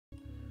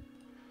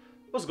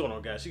What's going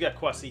on, guys? You got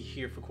Kwasi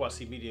here for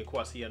Kwasi Media and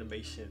Kwasi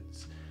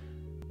Animations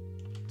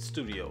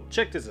Studio.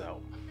 Check this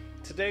out.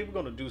 Today we're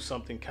going to do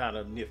something kind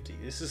of nifty.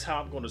 This is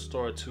how I'm going to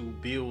start to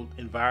build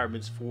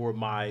environments for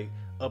my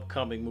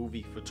upcoming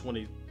movie for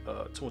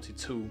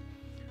 2022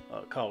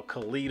 called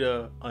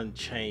Kalita,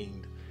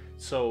 Unchained.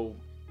 So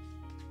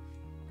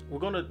we're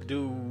going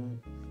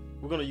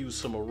to use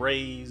some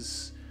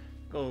arrays.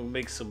 We're going to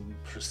make some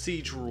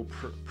procedural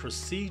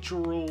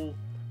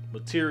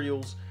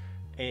materials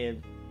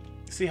and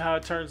see how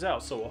it turns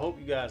out. So I hope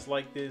you guys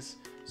like this.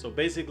 So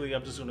basically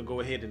I'm just going to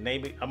go ahead and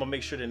name it. I'm gonna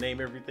make sure to name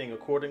everything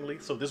accordingly,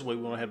 so this way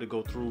we don't have to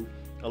go through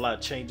a lot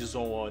of changes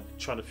on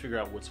trying to figure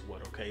out what's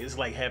what. Okay, it's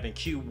like having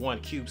cube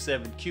 1, cube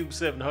 7, cube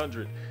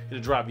 700.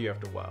 It'll drive you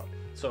after a while.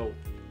 So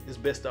it's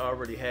best to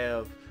already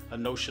have a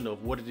notion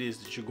of what it is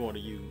that you're going to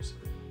use.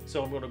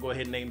 So I'm going to go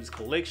ahead and name this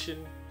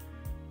collection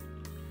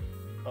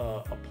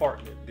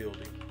apartment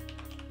building.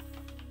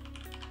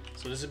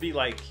 So this would be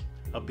like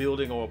a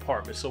building or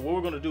apartment. So what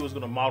we're going to do is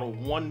going to model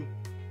one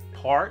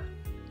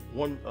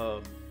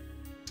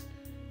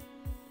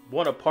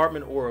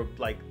apartment or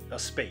like a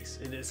space,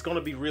 and it's going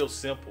to be real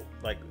simple.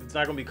 Like, it's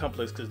not going to be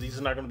complex because these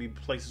are not going to be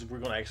places we're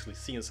going to actually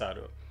see inside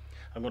of.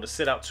 I'm going to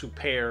set out to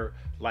pair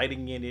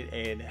lighting in it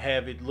and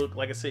have it look,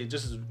 like I say,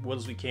 just as well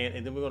as we can,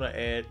 and then we're going to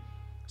add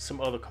some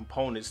other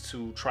components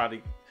to try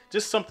to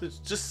just something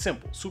just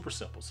simple, super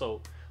simple. So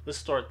let's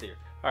start there.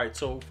 All right,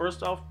 so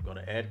first off, we're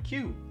going to add a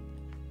cube.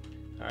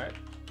 All right,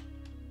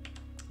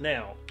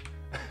 now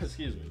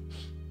excuse me,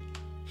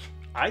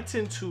 I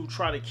tend to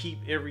try to keep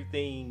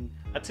everything,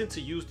 I tend to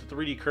use the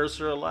 3D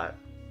cursor a lot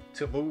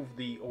to move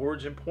the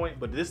origin point,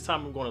 but this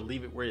time I'm going to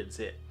leave it where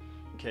it's at.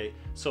 Okay,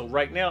 so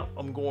right now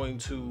I'm not going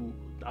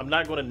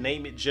to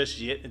name it just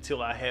yet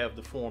until I have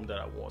the form that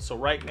I want. So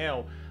right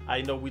now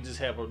I know we just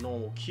have a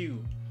normal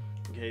cube.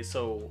 Okay,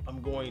 so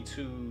I'm going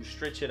to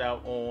stretch it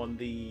out on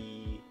the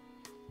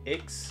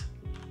X.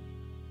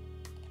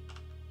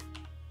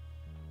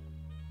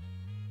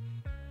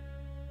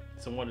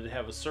 So I wanted to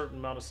have a certain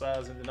amount of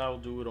size, and then I'll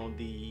do it on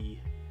the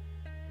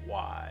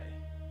Y.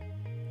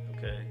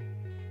 Okay,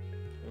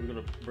 we're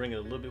gonna bring it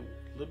a little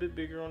bit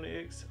bigger on the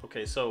X.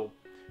 Okay, so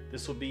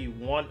this will be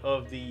one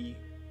of the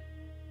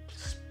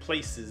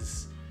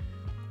places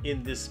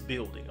in this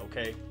building.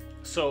 Okay,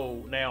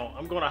 so now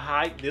I'm gonna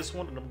hide this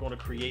one and I'm gonna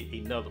create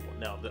another one.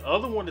 Now the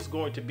other one is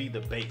going to be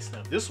the base.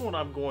 Now this one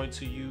I'm going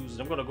to use,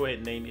 I'm gonna go ahead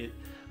and name it.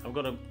 I'm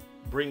gonna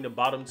bring the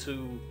bottom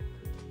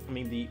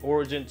the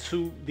origin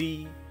to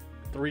the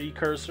 3D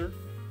cursor,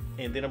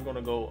 and then I'm going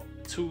to go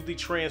to the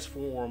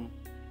transform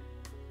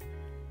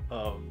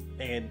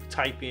and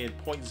type in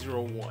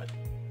 0.01.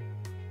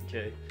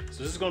 Okay,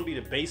 so this is going to be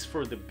the base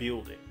for the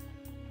building.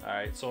 All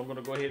right, so I'm going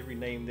to go ahead and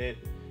rename that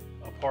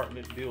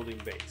apartment building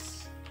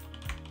base,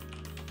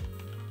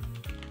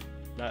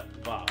 not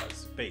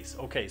vase, base.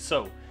 Okay,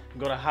 so I'm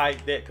going to hide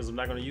that because I'm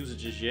not going to use it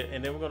just yet,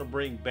 and then we're going to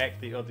bring back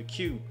the other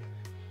cube.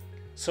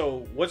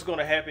 So what's going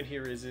to happen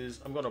here is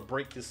I'm going to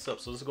break this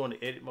up. So let's go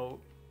into edit mode.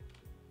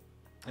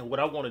 And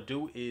what I want to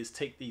do is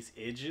take these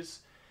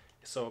edges.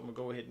 So I'm going to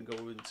go ahead and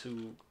go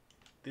into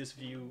this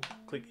view,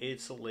 click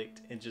edge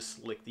select, and just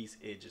select these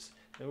edges.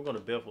 And we're going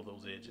to bevel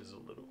those edges a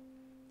little.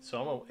 So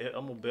I'm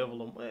going to bevel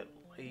them like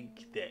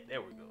that. There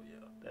we go.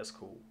 Yeah, that's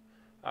cool.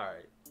 All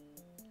right.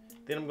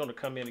 Then I'm going to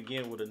come in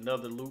again with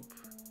another loop,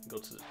 go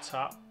to the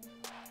top,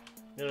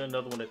 and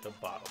another one at the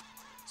bottom.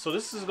 So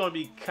this is going to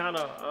be kind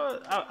of,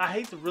 I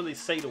hate to really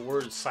say the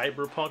word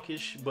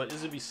cyberpunkish, but it's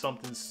going to be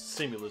something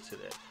similar to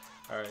that.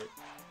 All right.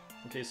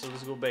 Okay, so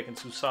let's go back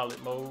into solid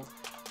mode.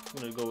 I'm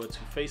going to go into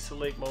face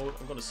select mode.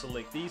 I'm going to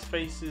select these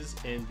faces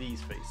and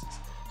these faces.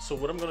 So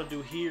what I'm going to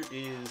do here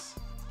is,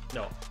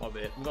 no, my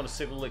bad. I'm going to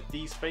select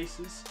these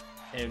faces,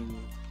 and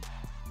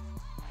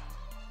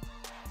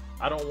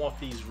I don't want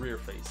these rear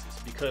faces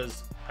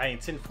because I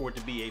intend for it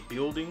to be a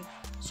building.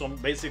 So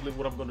basically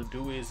what I'm going to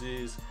do is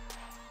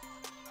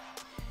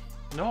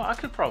no, I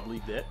could probably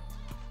leave that.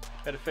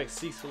 Matter of fact,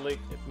 C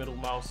select, middle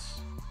mouse.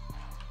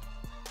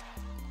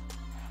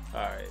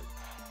 All right.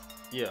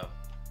 Yeah,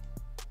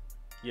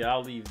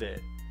 I'll leave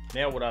that.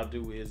 Now what I'll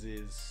do is E,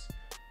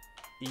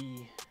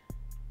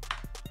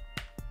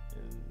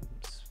 and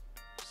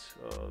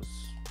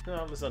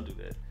no, let's undo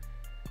that.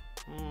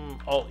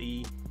 Alt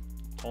E,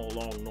 all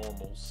along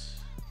normals.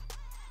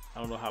 I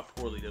don't know how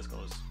poorly that's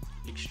gonna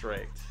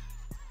extract.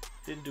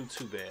 Didn't do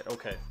too bad.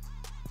 Okay,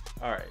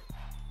 all right.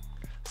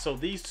 So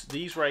these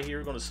right here,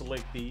 we're gonna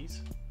select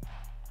these.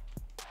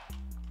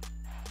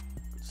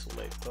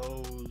 Select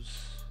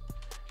those.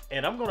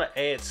 And I'm going to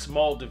add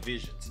small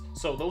divisions.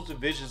 So those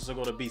divisions are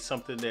going to be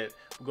something that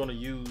we're going to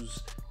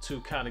use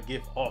to kind of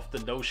give off the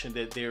notion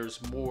that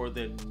there's more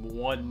than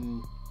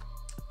one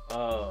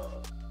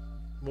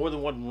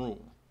room.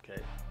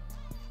 Okay.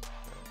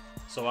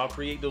 So I'll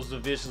create those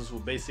divisions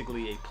with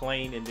basically a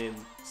plane and then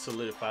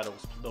solidify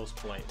those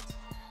planes.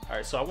 All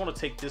right. So I want to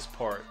take this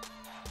part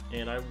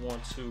and I'm going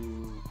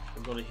to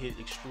hit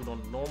extrude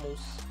on the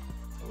normals.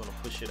 I'm going to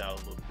push it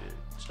out a little bit,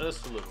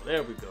 just a little.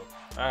 There we go.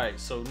 All right,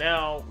 so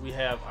now we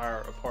have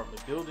our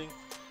apartment building.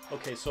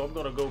 Okay, so I'm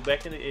gonna go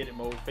back into edit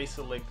mode, face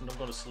select, and I'm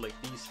gonna select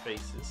these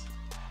faces.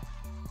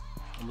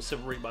 I'm gonna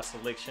separate by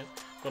selection.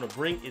 I'm gonna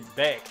bring it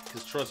back,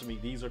 because trust me,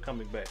 these are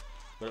coming back.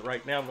 But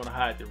right now I'm gonna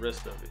hide the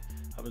rest of it.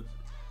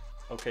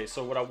 Okay,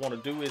 so what I wanna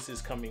do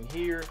is come in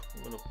here,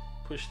 I'm gonna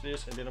push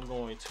this, and then I'm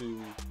going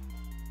to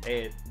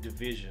add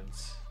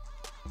divisions,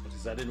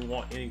 because I didn't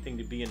want anything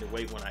to be in the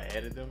way when I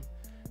added them,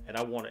 and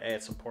I want to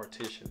add some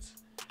partitions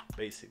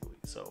basically.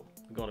 So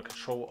I'm going to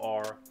Control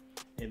R,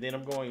 and then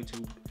I'm going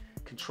to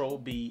Control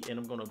B, and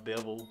I'm going to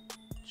bevel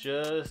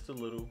just a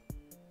little.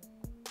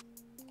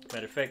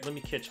 Matter of fact, let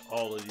me catch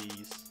all of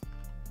these.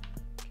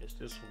 Catch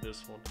this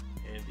one,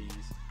 and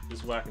these. This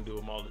is why I can do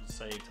them all at the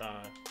same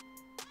time.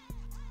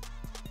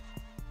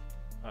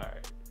 All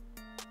right.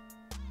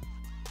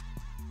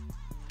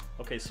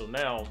 Okay, so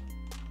now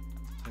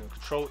I'm gonna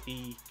Control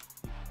E,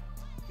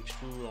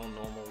 extrude on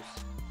normals,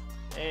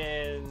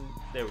 and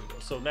there we go.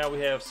 So now we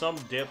have some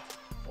depth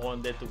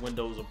on that the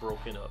windows are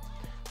broken up.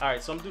 All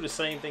right, so I'm gonna do the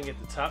same thing at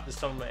the top. This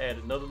time I'm gonna add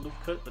another loop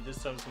cut, but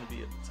this time it's gonna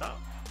be at the top.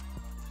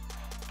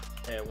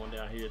 Add one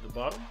down here at the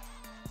bottom.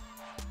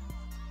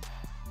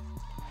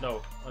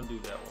 No, undo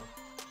that one.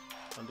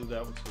 Undo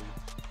that one too.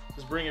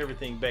 Just bring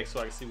everything back so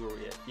I can see where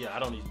we're at. Yeah, I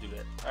don't need to do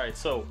that. All right,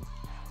 so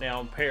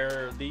now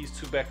pair these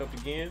two back up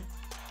again.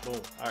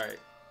 Boom. All right.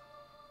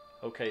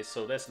 Okay,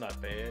 so that's not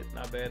bad.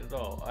 Not bad at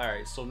all. All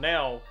right, so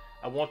now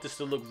I want this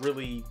to look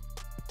really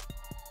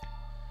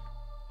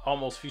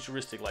almost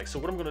futuristic like. So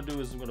what I'm gonna do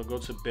is I'm gonna go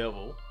to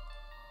bevel,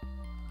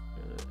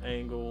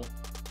 angle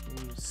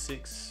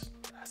 6.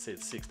 I said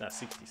 6, not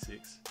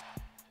 66.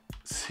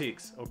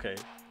 6. Okay.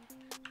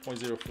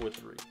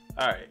 0.043.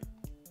 All right.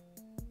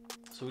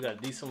 So we got a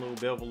decent little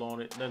bevel on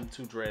it. Nothing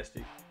too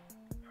drastic.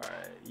 All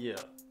right. Yeah,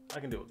 I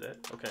can deal with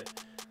that. Okay.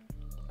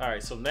 All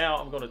right, so now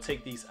I'm gonna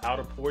take these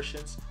outer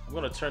portions. I'm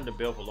gonna turn the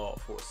bevel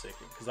off for a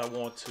second because I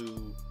want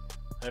to,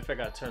 in fact,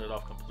 I turn it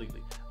off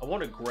completely. I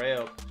want to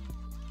grab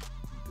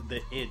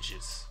the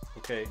edges,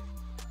 okay?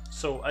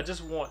 So I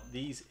just want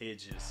these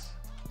edges,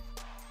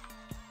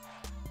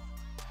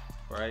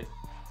 right?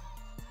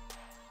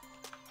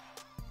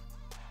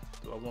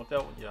 Do I want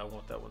that one? Yeah, I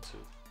want that one too.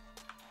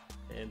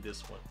 And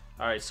this one.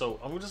 All right, so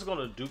I'm just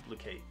gonna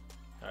duplicate.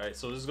 All right,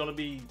 so this is gonna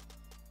be,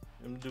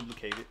 I'm gonna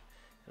duplicate it.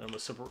 And I'm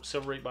gonna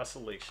separate by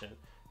selection,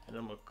 and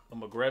I'm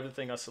gonna grab the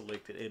thing I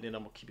selected, and then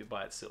I'm gonna keep it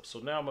by itself. So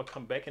now I'm gonna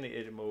come back in the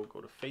edit mode,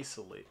 go to face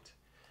select,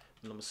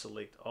 and I'm gonna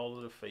select all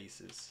of the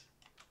faces.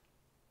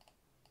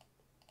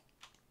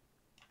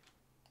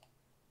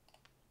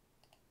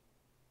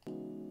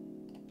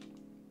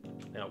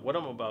 Now what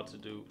I'm about to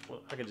do,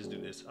 well, I can just do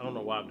this. I don't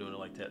know why I'm doing it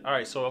like that. All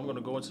right, so I'm gonna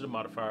go into the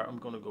modifier. I'm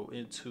gonna go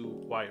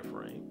into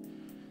wireframe.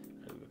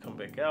 I'm gonna come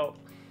back out.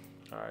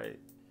 All right.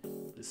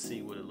 Let's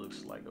see what it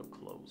looks like up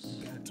close.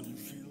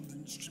 Battlefield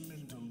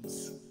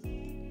instrumentals.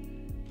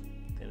 Thin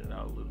it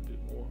out a little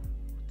bit more.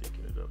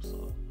 Thicken it up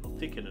some. I'm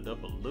thickening it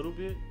up a little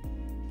bit.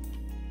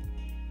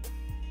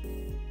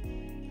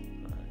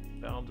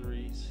 Alright,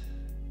 boundaries.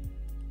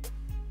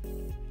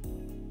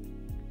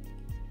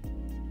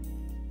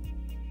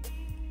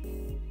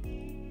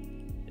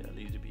 Yeah, it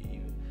needs to be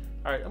even.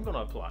 Alright, I'm gonna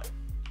apply.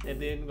 And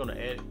then I'm gonna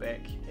add it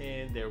back,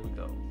 and there we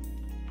go.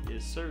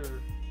 Yes, sir.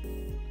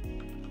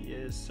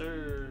 Yes,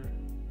 sir.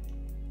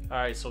 All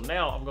right, so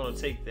now I'm gonna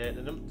take that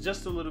and I'm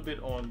just a little bit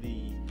on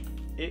the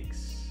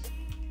X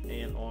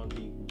and on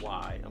the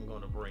Y. I'm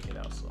gonna bring it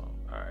out some.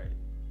 All right.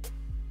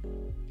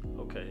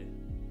 Okay.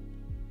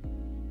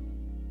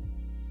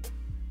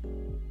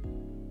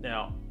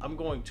 Now I'm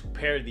going to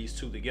pair these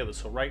two together.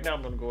 So right now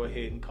I'm gonna go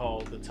ahead and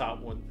call the top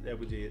one that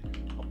we did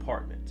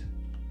apartment.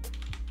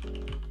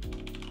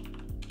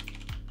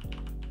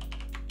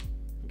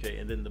 Okay,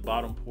 and then the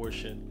bottom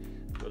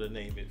portion, I'm gonna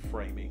name it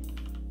framing.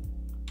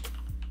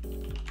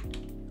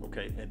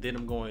 Okay, and then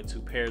I'm going to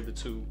pair the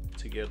two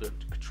together.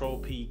 Control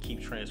P,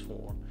 keep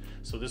transform.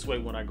 So this way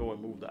when I go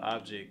and move the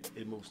object,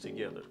 it moves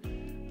together.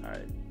 All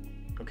right.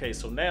 Okay,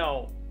 so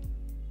now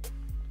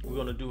we're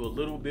gonna do a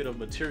little bit of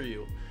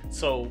material.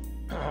 So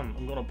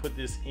I'm gonna put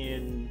this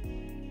in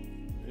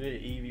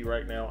Eevee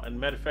right now. And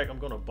matter of fact, I'm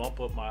gonna bump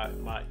up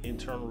my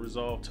internal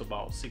resolve to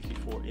about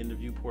 64 in the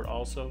viewport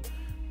also.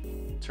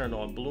 Turn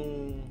on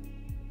bloom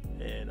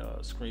and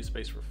screen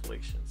space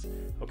reflections.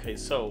 Okay,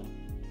 so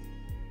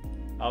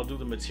I'll do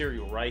the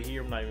material right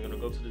here. I'm not even gonna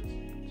go to the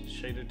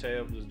shader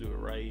tab, just do it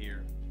right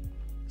here.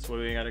 So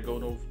we ain't gotta go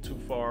no too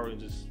far and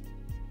just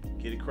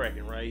get it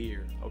cracking right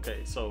here.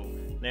 Okay, so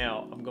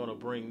now I'm gonna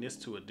bring this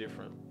to a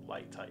different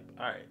light type.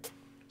 All right,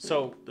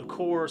 so the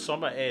core, so I'm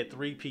gonna add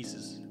 3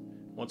 pieces.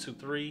 1, 2,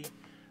 3.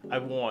 I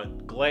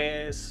want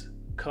glass,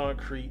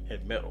 concrete,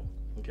 and metal.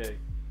 Okay,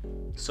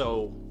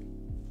 so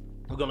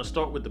we're gonna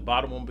start with the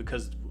bottom one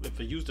because if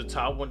I use the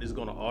top one, it's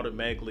gonna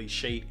automatically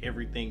shade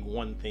everything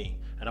one thing,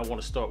 and I want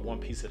to start one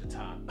piece at a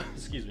time.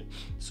 Excuse me.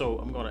 So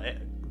I'm gonna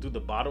do the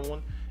bottom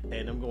one,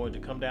 and I'm going to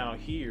come down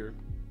here,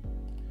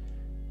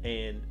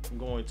 and I'm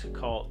going to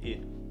call it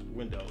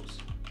windows.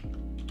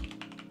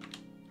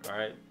 All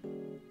right.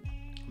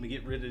 Let me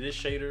get rid of this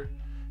shader,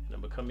 and I'm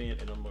gonna come in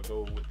and I'm gonna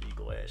go with the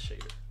glass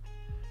shader.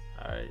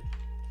 All right.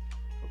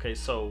 Okay,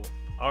 so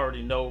I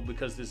already know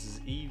because this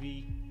is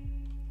Eevee,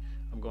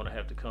 I'm gonna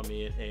have to come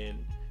in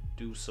and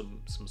do some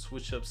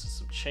switch ups and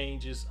some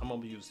changes. I'm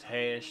gonna use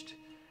hashed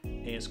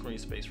and screen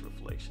space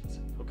reflections.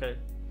 Okay,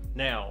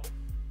 now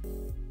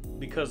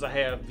because I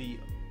have the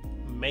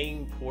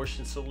main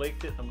portion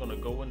selected, I'm gonna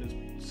go in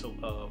this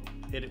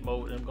edit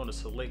mode and I'm gonna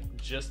select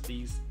just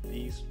these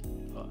things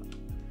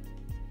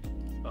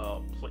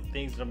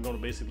that I'm gonna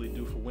basically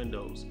do for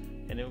Windows,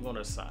 and then we're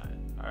gonna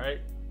assign. All right,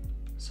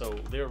 so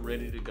they're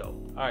ready to go.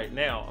 All right,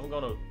 now I'm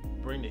gonna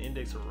bring the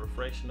index of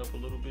refraction up a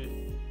little bit,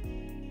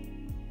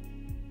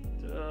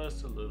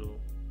 just a little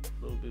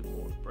bit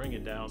more. Bring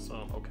it down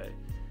some. Okay,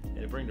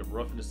 and bring the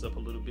roughness up a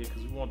little bit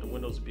because we want the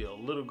windows to be a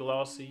little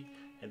glossy,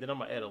 and then I'm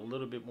gonna add a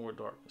little bit more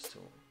darkness to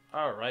them.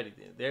 Alrighty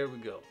then, there we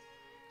go.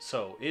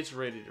 So it's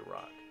ready to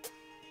rock.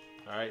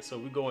 All right, so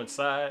we go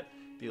inside.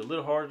 Be a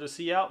little harder to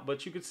see out,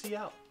 but you can see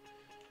out.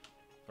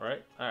 All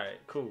right,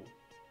 cool.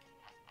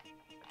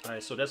 All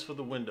right, so that's for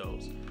the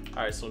windows.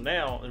 All right, so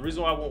now the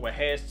reason why I went with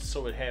hashed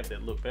so it have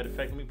that look. Matter of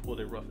fact, let me pull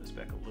that roughness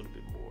back a little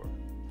bit more.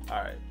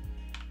 All right,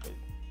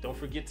 don't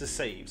forget to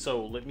save.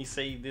 So let me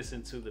save this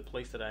into the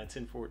place that I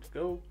intend for it to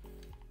go,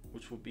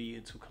 which will be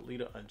into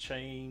Kalita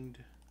Unchained.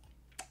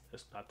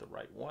 That's not the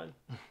right one.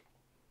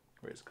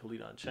 Where's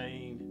Kalita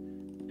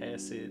Unchained,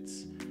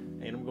 assets,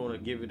 and I'm going to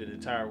give it an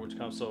entire which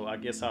comes. So I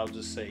guess I'll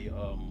just say,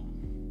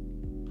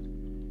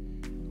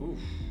 oof.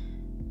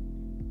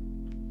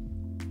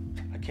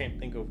 I can't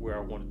think of where I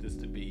wanted this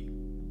to be.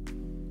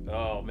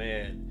 Oh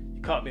man,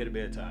 you caught me at a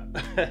bad time.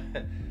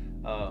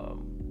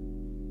 I'm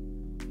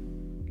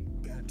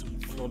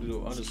going to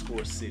do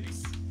underscore city.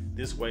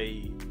 This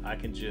way I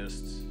can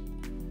just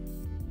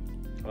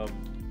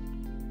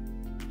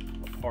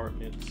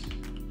apartments.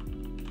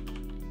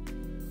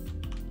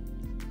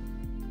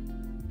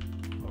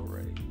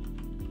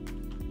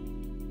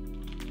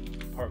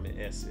 Apartment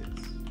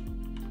assets.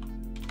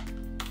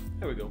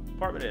 There we go,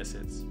 apartment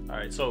assets. All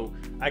right, so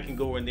I can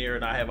go in there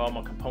and I have all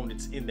my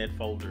components in that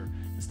folder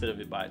instead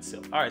of it by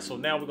itself. All right, so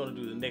now we're going to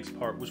do the next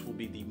part, which will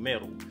be the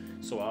metal.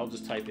 So I'll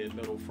just type in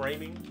metal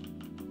framing,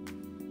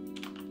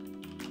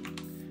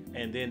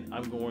 and then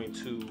I'm going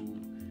to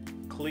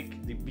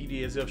click the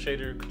BDSF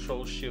shader,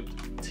 Control Shift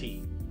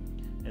T,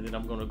 and then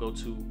I'm going to go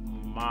to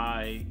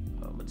my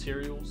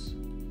materials.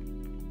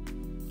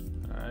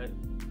 All right.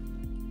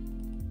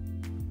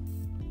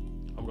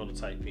 I'm going to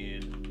type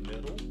in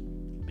metal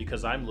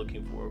because I'm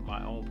looking for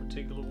my own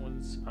particular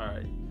ones. All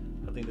right,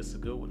 I think that's a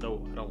good one.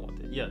 No, I don't want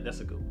that. Yeah, that's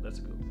a good one. That's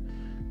a good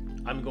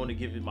one. I'm going to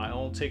give it my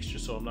own texture,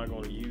 so I'm not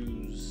going to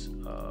use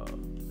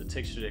the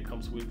texture that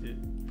comes with it.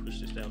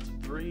 Push this down to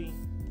 3.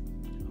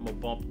 I'm gonna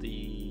bump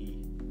the.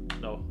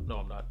 No,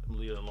 I'm not. I'm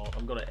leaving it alone.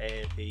 I'm gonna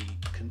add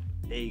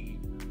a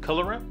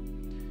color ramp,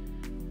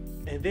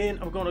 and then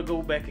I'm gonna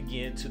go back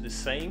again to the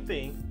same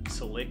thing.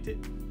 Select it,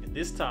 and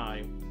this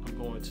time I'm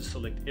going to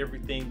select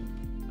everything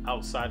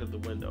outside of the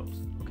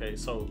windows. Okay,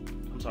 so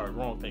I'm sorry,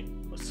 wrong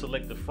thing. Let's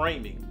select the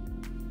framing.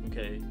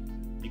 Okay,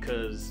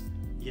 because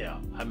yeah,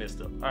 I messed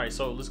up. All right,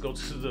 so let's go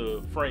to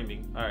the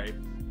framing. All right,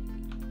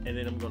 and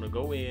then I'm gonna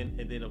go in,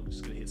 and then I'm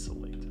just gonna hit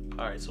select.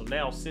 All right, so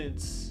now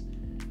since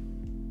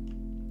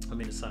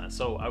I'm in the sign,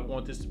 so I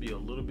want this to be a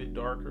little bit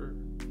darker.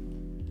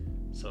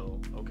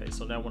 So okay,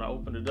 so now when I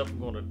open it up, I'm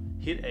gonna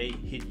hit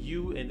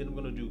U, and then I'm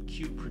gonna do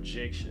Q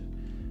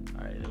projection.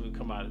 All right, and then we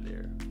come out of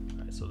there.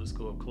 So let's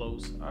go up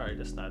close. All right,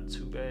 that's not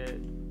too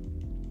bad.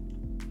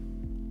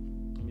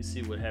 Let me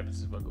see what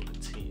happens if I go to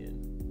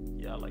 10.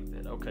 Yeah, I like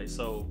that. Okay,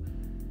 so,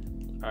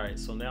 all right,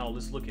 so now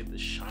let's look at the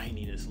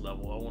shininess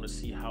level. I want to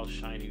see how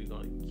shiny we're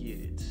gonna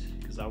get it,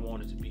 because I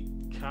want it to be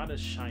kind of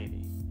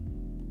shiny.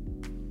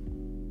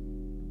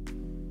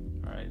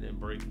 All right, then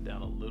break it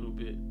down a little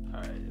bit. All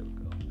right, there we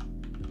go.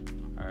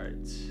 All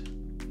right.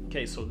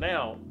 Okay, so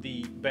now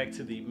back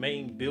to the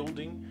main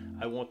building.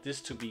 I want this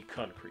to be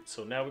concrete.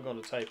 So now we're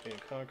going to type in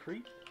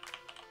concrete.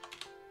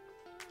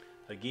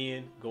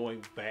 Again,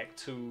 going back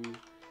to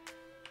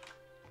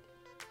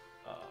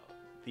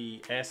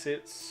the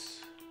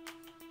assets.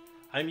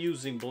 I'm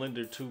using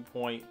Blender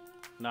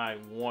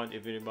 2.91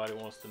 if anybody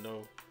wants to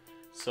know.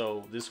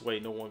 So this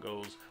way no one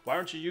goes, why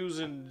aren't you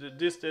using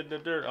this, that,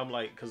 that, that? I'm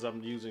like, because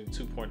I'm using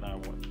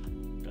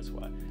 2.91. That's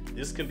why.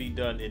 This can be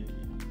done in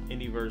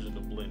any version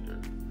of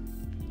Blender.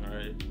 All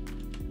right.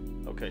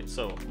 Okay,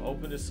 so I'm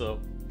open this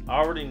up. I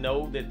already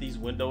know that these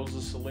windows are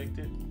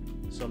selected,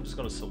 so I'm just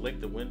going to select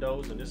the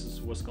windows, and this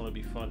is what's going to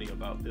be funny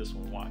about this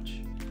one.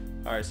 Watch.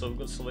 All right, so I'm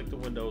going to select the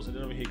windows, and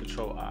then I'm going to hit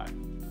Control I.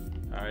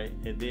 All right,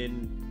 and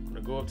then I'm going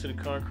to go up to the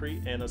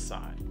concrete and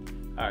assign.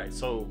 All right,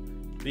 so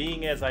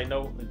being as I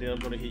know, and then I'm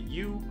going to hit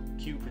U,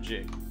 Q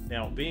project.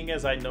 Now, being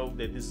as I know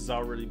that this has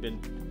already been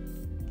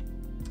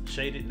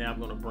shaded, now I'm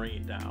going to bring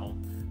it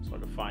down so I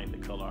can find the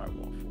color I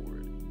want for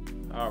it.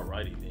 All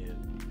righty then,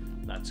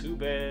 not too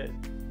bad.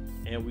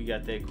 And we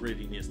got that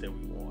grittiness that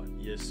we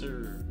want. Yes,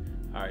 sir.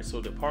 All right,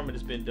 so the apartment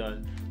has been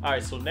done. All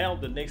right, so now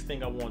the next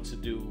thing I want to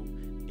do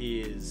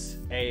is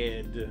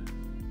add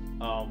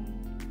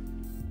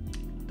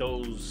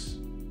those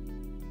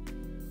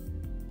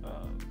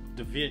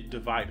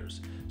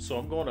dividers. So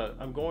I'm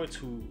going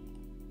to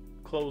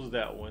close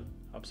that one.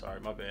 I'm sorry,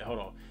 my bad. Hold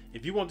on.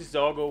 If you want these to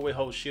all go away,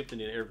 hold shift and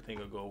then everything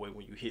will go away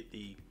when you hit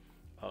the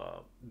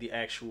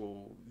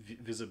actual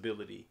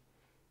visibility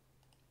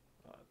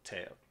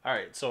tab. All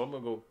right, so I'm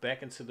gonna go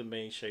back into the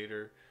main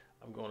shader.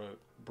 I'm gonna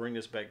bring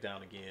this back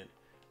down again.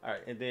 All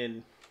right, and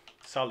then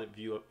solid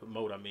view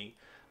mode.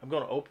 I'm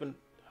gonna open.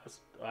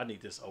 I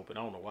need this open.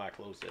 I don't know why I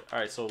closed it. All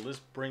right, so let's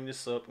bring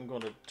this up. I'm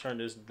gonna turn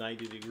this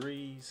 90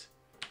 degrees,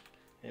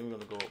 and we're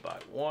gonna go by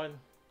 1.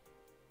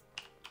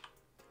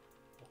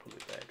 I'll put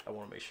it back. I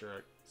want to make sure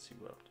I see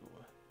what I'm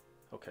doing.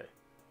 Okay.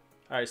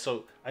 All right,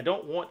 so I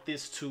don't want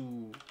this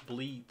to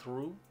bleed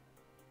through,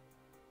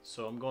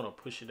 so I'm gonna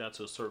push it down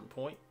to a certain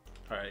point.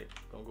 All right,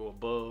 gonna go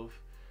above,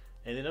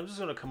 and then I'm just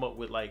gonna come up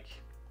with like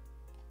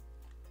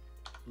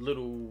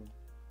little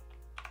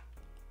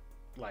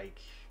like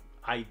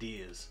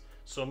ideas.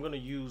 So I'm gonna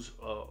use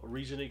a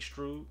region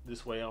extrude.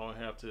 This way I don't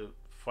have to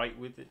fight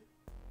with it.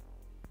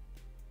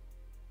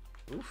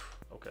 Oof.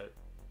 Okay.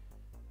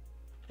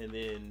 And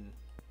then,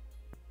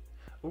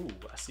 ooh,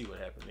 I see what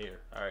happened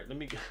there. All right, let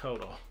me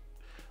hold on.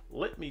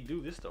 Let me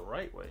do this the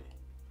right way.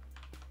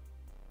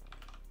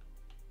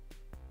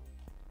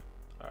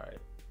 All right.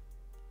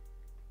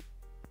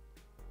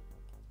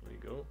 There we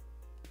go.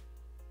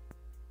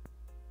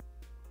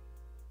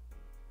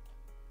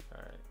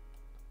 All right.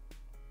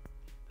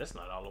 That's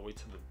not all the way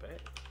to the back.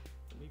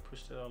 Let me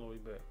push that all the way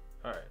back.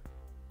 All right.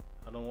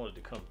 I don't want it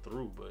to come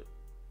through, but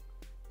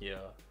yeah.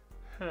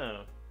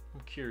 Huh.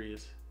 I'm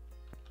curious.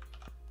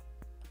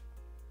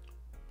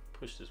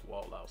 Push this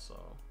wall out some.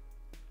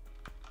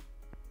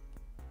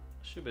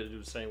 I should better do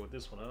the same with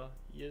this one, huh?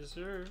 Yes,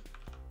 sir.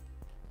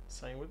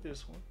 Same with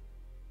this one.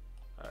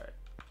 All right.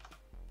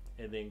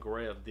 And then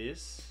grab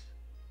this.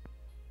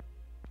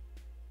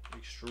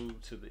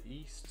 Extrude to the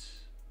east.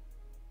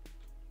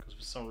 Because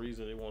for some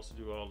reason it wants to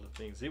do all the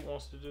things it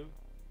wants to do.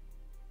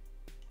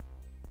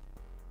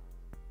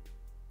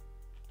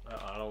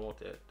 I don't want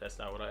that. That's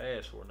not what I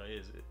asked for, now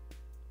is it?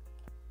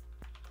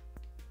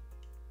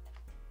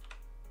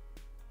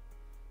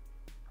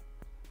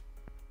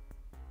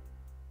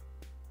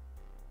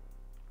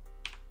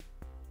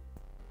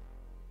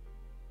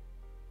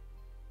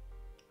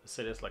 Let's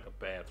say that's like a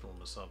bathroom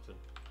or something.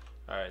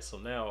 All right, so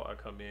now I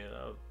come in,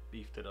 I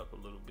beefed it up a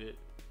little bit.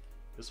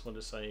 This one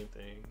the same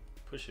thing.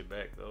 Push it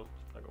back though.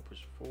 I'm not gonna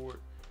push it forward.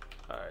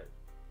 All right.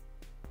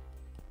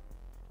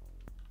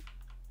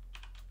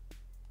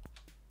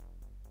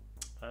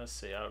 I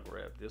say I'll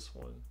grab this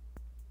one.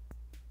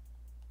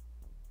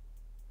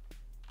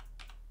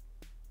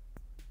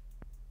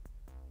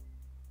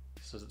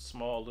 This is a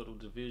small little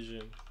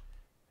division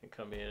and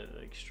come in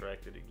and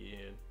extract it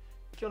again.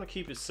 You're gonna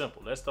keep it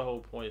simple. That's the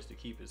whole point, is to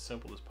keep it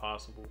simple as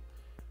possible.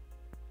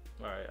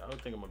 All right, I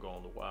don't think I'm gonna go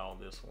on the Y on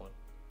this one.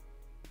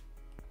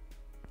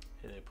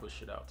 And then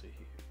push it out to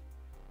here,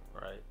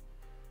 right?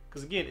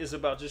 Because again, it's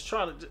about just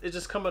it's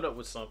just coming up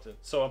with something.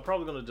 So I'm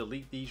probably gonna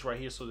delete these right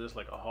here so there's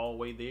like a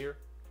hallway there.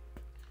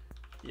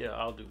 Yeah,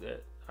 I'll do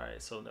that. All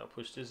right, so now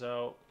push this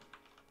out.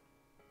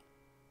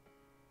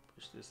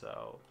 Push this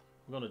out.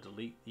 I'm gonna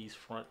delete these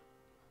front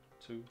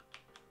two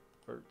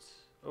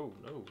verts. Oh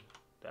no,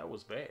 that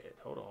was bad.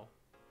 Hold on.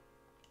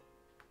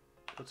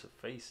 Go to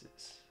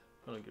faces.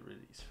 I'm gonna get rid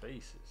of these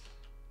faces.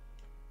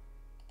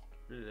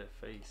 Get rid of that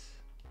face.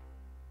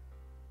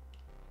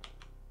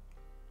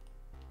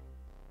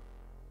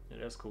 Yeah,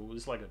 that's cool.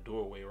 It's like a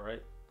doorway,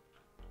 right?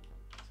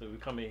 So we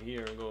come in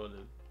here and go into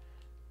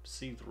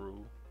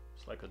see-through.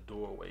 It's like a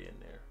doorway in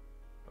there,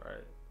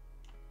 right?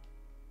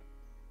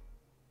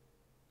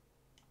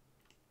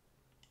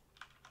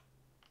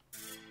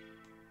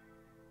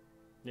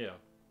 Yeah,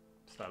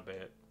 it's not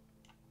bad.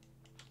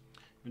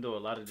 Even though a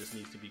lot of this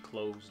needs to be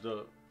closed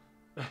up.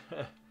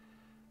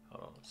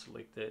 Hold on,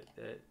 select that,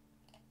 and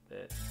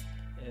that,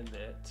 and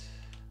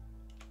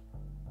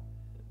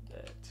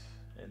that.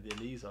 And then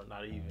these are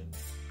not even,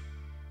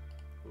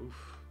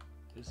 oof,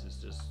 this is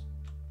just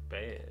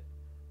bad.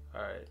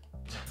 All right.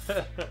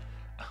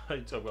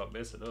 You talk about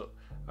messing up.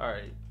 All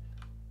right,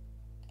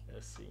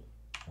 let's see.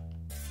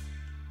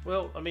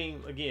 Well, I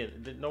mean,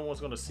 again, no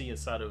one's gonna see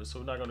inside of it, so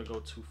we're not gonna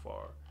go too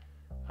far.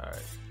 All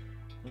right.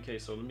 Okay,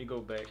 so let me go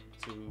back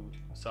to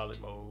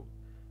solid mode.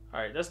 All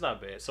right, that's not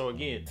bad. So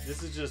again,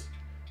 this is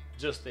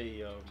just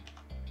a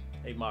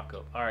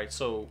mock-up. All right,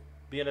 so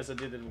being as I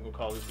did it, we're gonna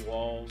call this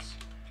walls,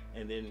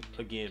 and then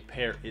again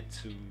pair it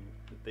to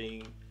the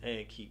thing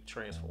and keep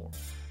transform.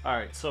 All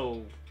right,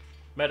 so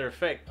matter of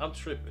fact, I'm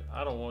tripping.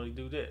 I don't want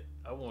to do that.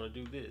 I want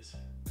to do this.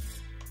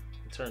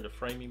 Turn the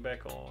framing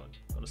back on.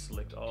 I'm gonna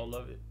select all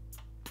of it,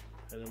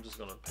 and I'm just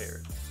gonna pair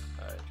it.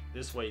 All right,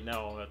 this way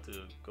now I don't have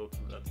to go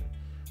through nothing.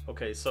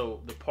 Okay,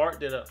 so the part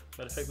that matter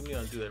of fact, let me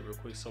undo that real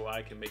quick so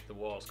I can make the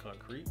walls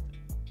concrete.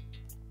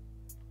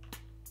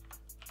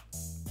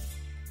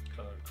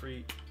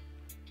 Concrete,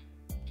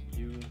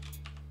 U,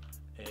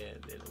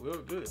 and then we're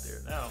good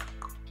there now.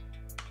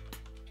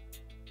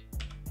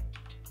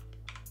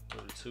 Go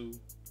to 2.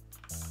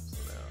 So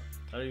now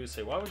I don't even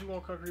say, why would you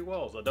want concrete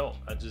walls? I don't.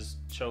 I just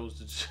chose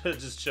to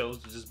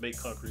just make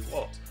concrete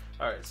walls.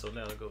 All right, so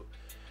now I go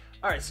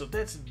All right, so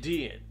that's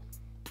done.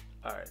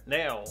 All right,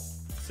 now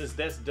since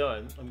that's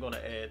done, I'm gonna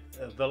add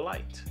the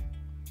light.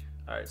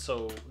 All right,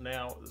 so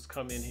now let's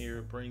come in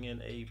here, bring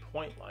in a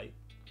point light.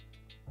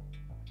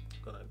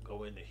 I'm gonna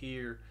go into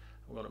here.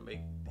 I'm gonna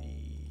make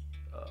the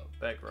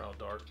background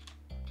dark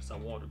because I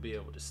want to be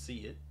able to see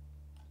it.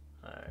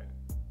 All right,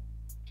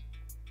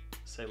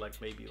 say like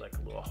maybe like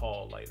a little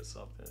hall light or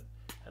something.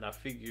 And I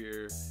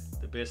figure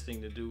the best thing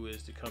to do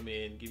is to come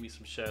in, give me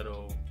some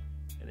shadow,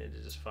 and then to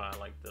just find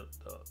like the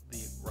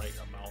right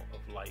amount of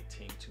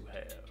lighting to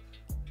have.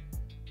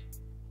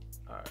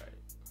 All right.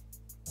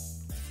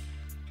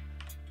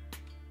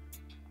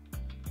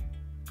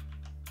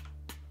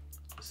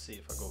 Let's see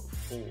if I go to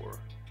 4.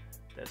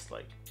 That's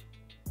like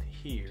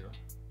here.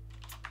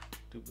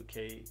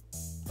 Duplicate.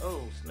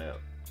 Oh snap!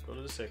 Go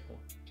to the second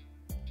one.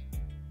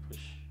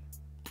 Push.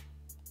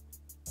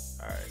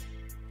 All right.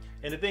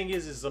 And the thing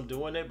is I'm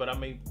doing it, but I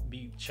may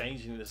be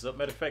changing this up.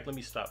 Matter of fact, let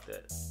me stop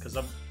that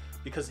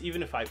because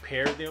even if I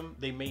pair them,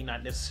 they may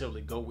not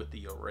necessarily go with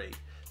the array.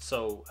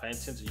 So I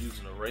intend to use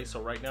an array.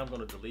 So right now I'm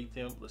going to delete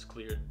them. Let's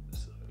clear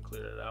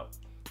that out.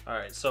 All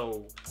right,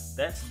 so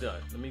that's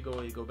done. Let me go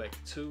ahead and go back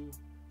to 2.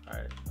 All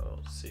right,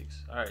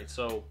 6. All right,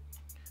 so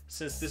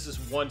since this is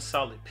one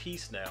solid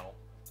piece now,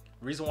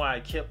 the reason why I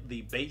kept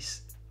the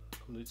base.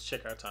 Let's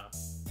check our time.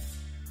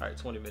 All right,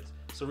 20 minutes.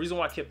 So the reason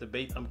why I kept the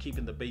base, I'm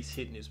keeping the base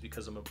hidden is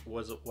because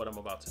what I'm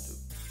about to do.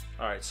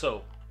 All right,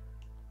 so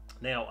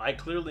now I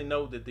clearly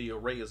know that the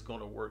array is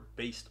going to work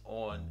based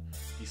on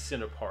the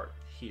center part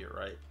here,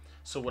 right?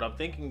 So what I'm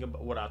thinking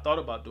about, what I thought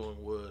about doing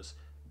was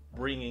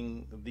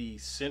bringing the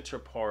center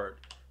part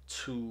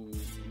to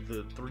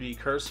the 3D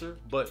cursor,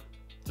 but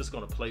just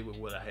going to play with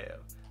what I have.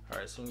 All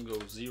right, so I'm going to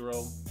go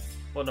 0.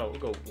 Well, no, we'll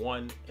go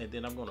 1, and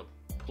then I'm going to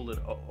pull it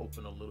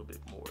open a little bit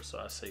more. So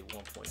I say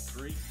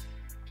 1.3.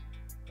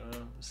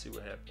 Let's see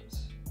what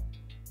happens.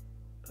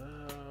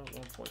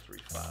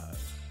 1.35,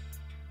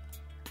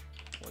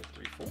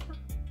 0.34.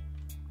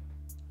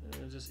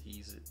 And just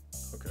ease it.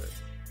 Okay.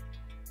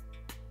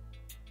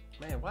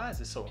 Man, why is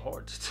it so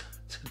hard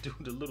to do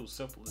the little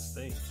simplest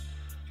things?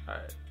 All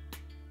right.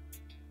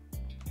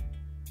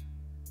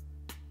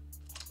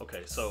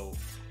 Okay, so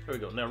here we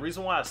go. Now, the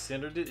reason why I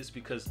centered it is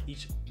because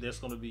each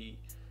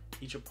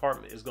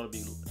apartment is going to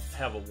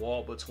have a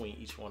wall between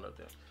each one of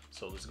them.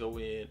 So let's go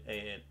in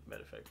and,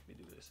 matter of fact, let me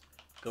do this.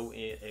 Go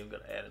in and I'm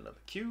going to add another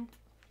cube.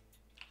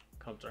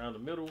 Comes around the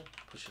middle,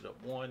 push it up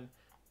 1,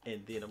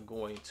 and then I'm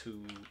going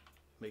to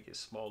make it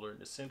smaller in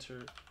the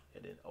center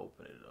and then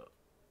open it up.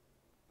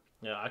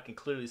 Now I can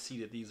clearly see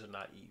that these are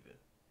not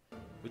even,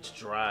 which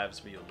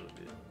drives me a little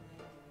bit.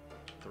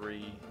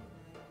 3,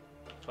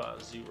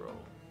 5, 0. All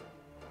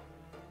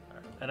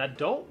right. And I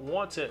don't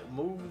want to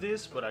move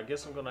this, but I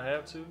guess I'm going to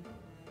have to.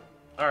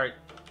 All right.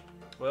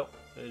 Well,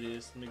 there it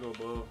is. Let me go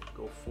above,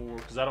 go 4,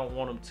 because I don't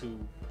want them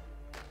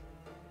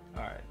to.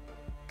 All right.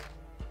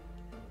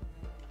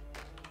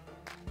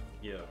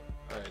 Yeah.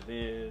 All right.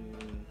 Then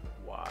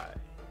Y.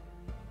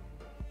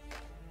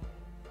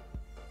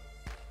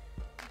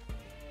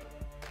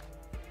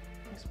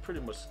 It's pretty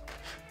much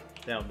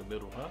down the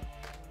middle, huh?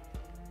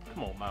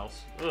 Come on,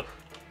 mouse. Ugh.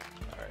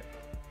 All right.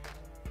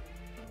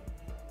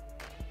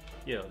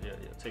 Yeah.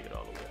 Take it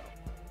all the way out.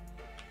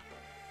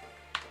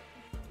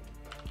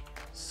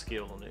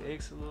 Scale on the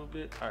X a little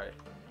bit. All right.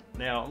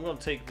 Now I'm going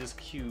to take this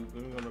cube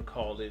and I'm going to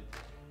call it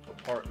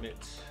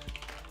apartment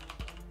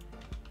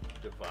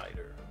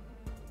divider.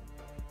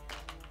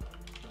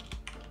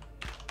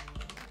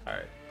 All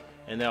right.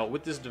 And now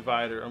with this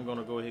divider, I'm going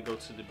to go ahead and go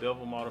to the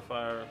bevel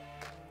modifier.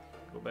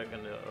 Go back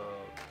into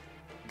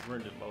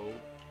render mode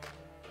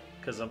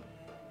because I'm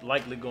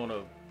likely going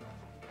to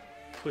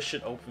push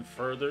it open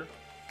further.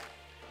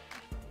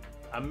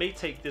 I may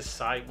take this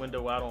side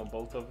window out on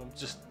both of them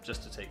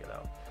just to take it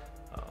out.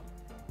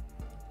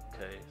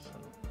 Okay, so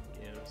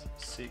again,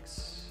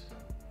 6,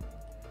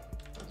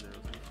 0,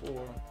 3, 4.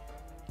 All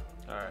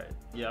right,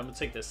 yeah, I'm gonna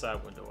take that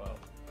side window out.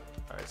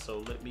 All right, so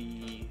let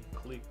me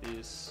click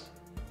this,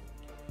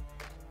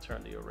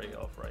 turn the array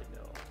off right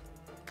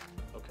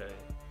now. Okay,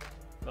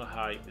 I'm gonna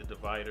hide the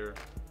divider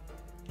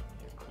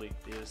and click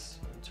this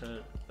and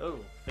turn. Oh,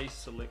 face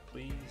select,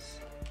 please.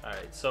 All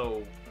right,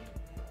 so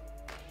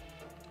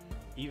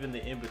even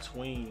the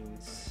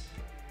in-betweens,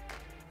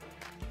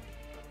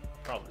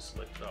 probably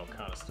selected all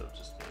kind of stuff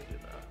just there,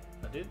 didn't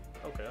I? I did?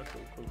 Okay,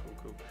 cool.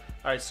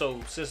 All right, so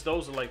since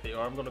those are like they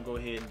are, I'm gonna go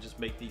ahead and just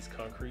make these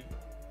concrete.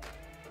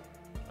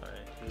 All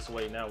right, this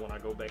way now when I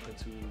go back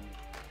into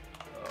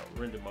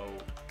render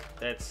mode,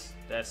 that's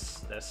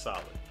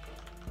solid.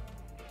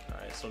 All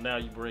right, so now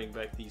you bring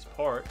back these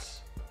parts,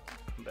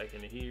 come back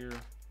into here,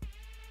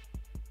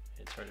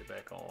 and turn it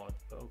back on.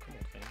 Oh, come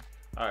on, King.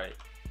 All right.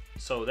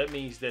 So that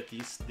means that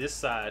this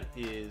side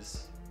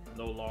is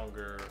no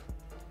longer,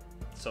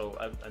 so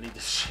I need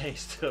to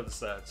change the other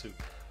side too.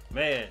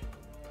 Man.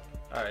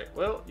 All right,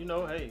 well, you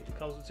know, hey, it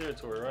comes with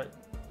territory, right?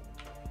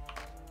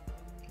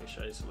 Make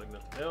sure I select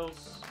nothing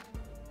else.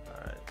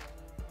 All right,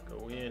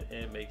 go in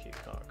and make it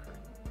concrete.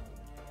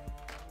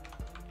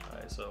 All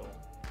right, so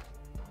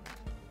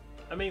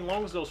I mean,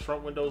 long as those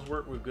front windows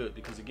work, we're good,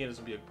 because again, it's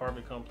gonna be an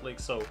apartment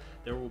complex, so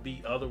there will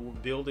be other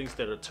buildings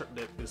that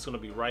that it's gonna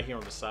be right here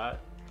on the side.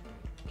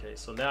 Okay,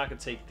 so now I can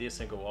take this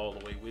and go all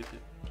the way with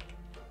it.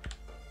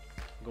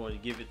 I'm going to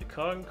give it the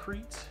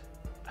concrete.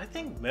 I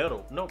think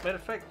metal. No, matter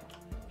of fact,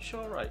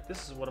 sure, right.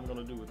 This is what I'm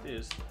gonna do with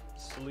this.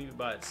 Just leave it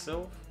by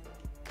itself.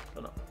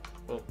 Oh, no.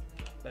 Well,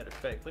 matter of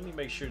fact, let me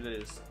make sure that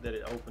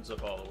it opens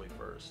up all the way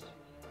first,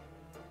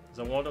 because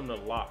I want them to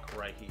lock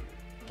right here.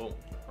 Boom.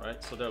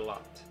 Right. So they're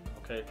locked.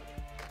 Okay.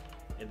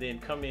 And then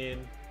come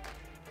in,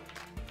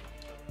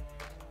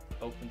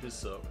 open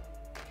this up,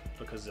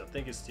 because I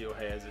think it still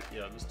has it.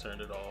 Yeah, let's turn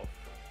it off.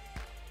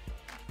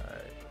 All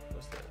right.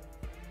 What's that?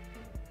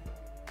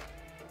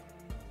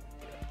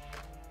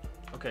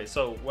 Yeah. Okay.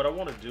 So what I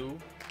want to do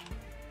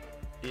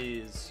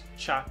is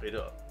chop it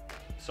up.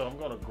 So I'm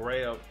gonna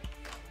grab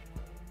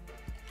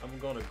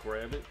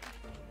it,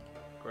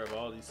 grab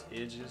all these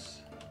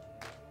edges.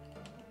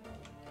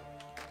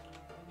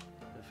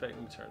 In fact,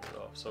 let me turn it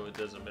off so it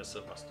doesn't mess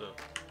up my stuff.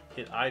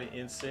 Hit I to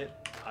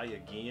inset, I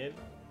again.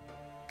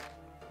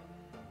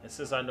 And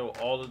since I know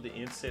all of the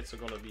insets are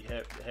gonna be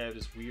have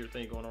this weird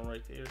thing going on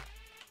right there.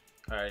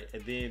 All right,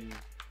 and then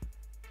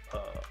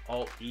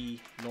Alt E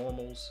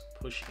normals,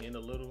 push in a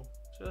little,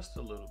 just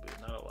a little bit,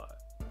 not a lot.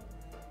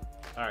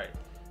 All right,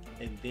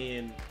 and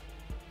then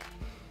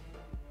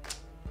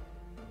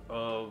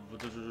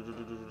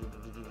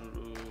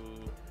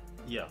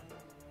yeah,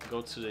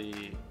 go to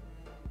the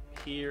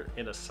here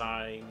and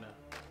assign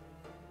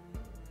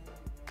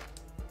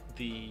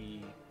the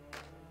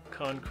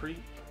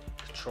concrete.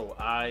 Control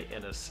I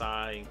and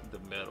assign the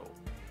metal.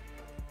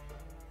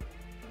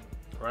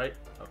 Right?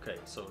 Okay,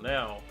 so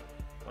now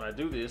when I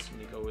do this, let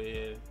me go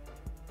in,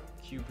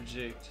 Q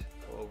project,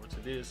 go over to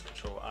this,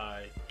 Control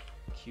I,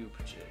 Q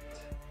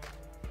project.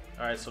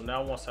 All right, so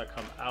now once I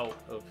come out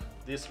of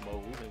this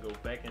mode and go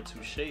back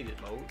into shaded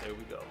mode, there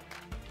we go.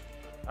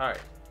 All right,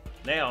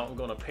 now I'm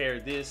gonna pair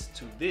this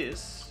to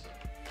this.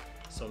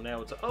 So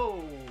now it's,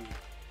 oh,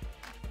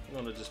 I'm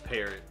gonna just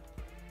pair it.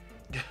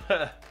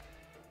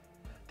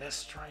 That's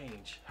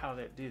strange how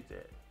that did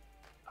that.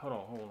 Hold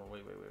on,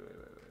 wait.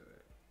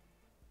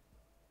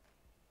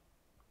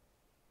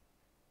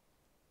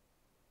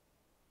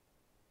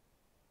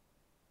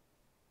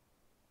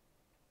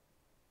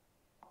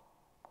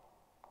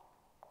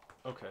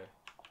 Okay,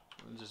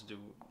 let's just do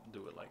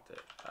it like that.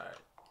 All right,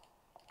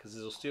 because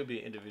it'll still be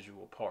an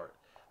individual part.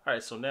 All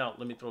right, so now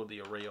let me throw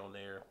the array on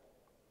there.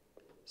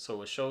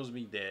 So it shows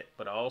me that,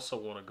 but I also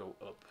want to go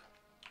up.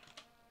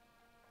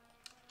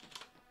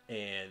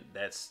 And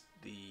that's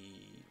the,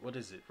 what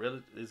is it?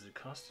 Is it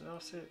constant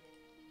offset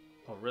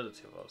or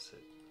relative offset?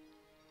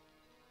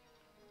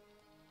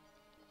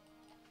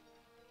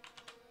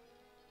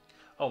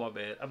 Oh, my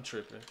bad. I'm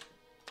tripping.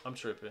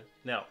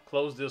 Now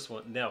close this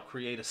one. Now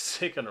create a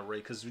second array,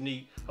 because you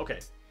need, okay,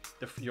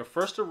 your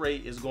first array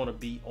is going to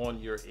be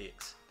on your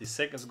X. The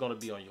second is going to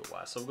be on your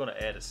Y. So we're going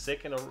to add a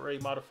second array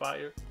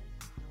modifier,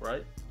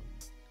 right?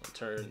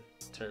 Turn,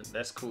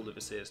 that's cool if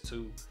it says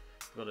 2.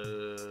 I'm going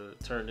to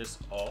turn this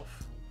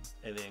off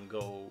and then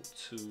go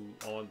to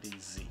on the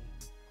Z,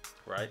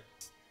 right?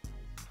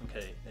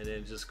 Okay, and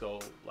then just go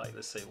like,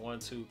 let's say 1,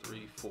 2,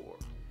 3, 4. All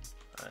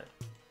right.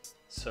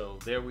 So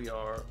there we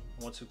are,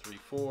 1, 2, 3,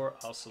 4.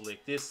 I'll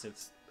select this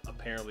since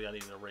apparently I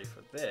need an array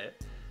for that.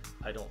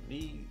 I don't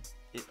need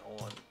it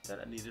on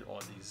that. I need it on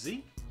the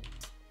Z.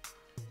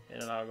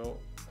 And then I'll go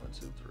 1,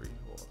 2, 3,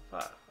 4,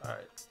 5. All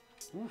right.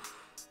 Oof,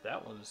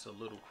 that one is a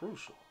little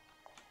crucial.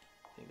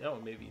 I think that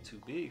one may be too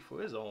big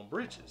for his own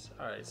britches.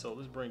 All right, so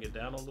let's bring it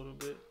down a little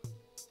bit.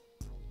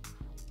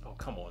 Oh,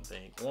 come on,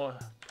 thing.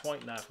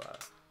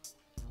 1.95.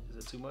 Is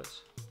it too much?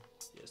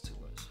 Yeah, it's too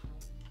much.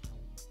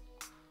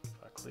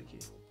 If I click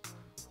it.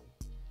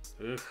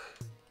 Ugh.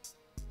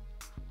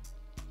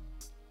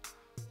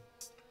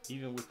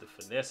 Even with the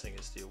finessing,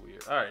 it's still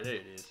weird. All right, there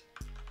it is.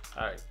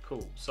 All right,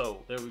 cool.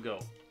 So there we go.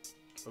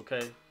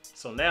 Okay.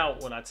 So now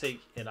when I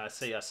take and I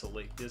say I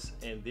select this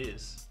and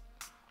this,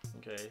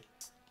 okay,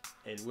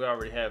 and we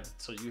already have,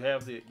 so you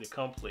have the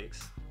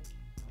complex.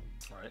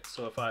 All right.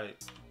 So if I,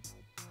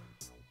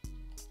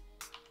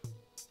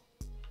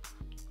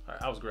 all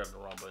right, I was grabbing the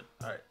wrong button.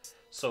 All right.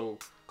 So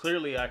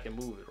clearly I can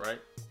move it, right?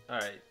 All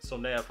right, so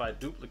now if I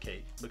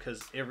duplicate,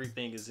 because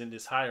everything is in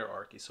this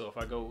hierarchy, so if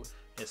I go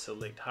and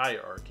select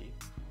hierarchy,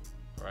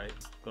 right,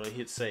 I'm gonna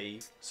hit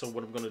save. So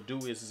what I'm gonna do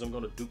is I'm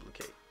gonna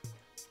duplicate.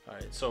 All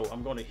right, so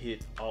I'm gonna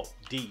hit Alt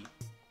D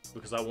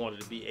because I want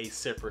it to be a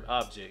separate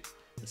object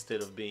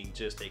instead of being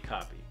just a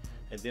copy.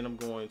 And then I'm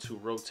going to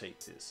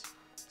rotate this.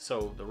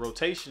 So the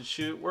rotation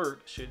should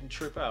work, shouldn't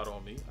trip out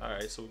on me. All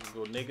right, so we can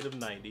go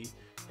 -90,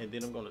 and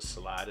then I'm gonna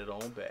slide it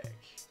on back.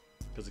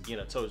 Because again,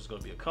 I told you it's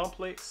gonna be a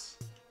complex.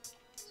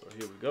 So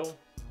here we go.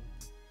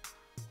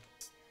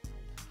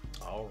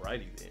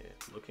 Alrighty then,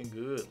 looking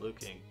good,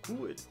 looking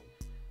good.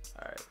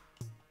 All right,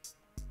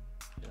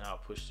 and I'll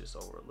push this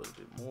over a little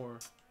bit more.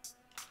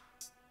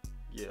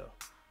 Yeah.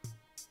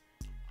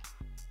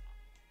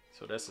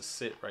 So that's a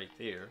set right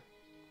there.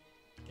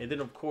 And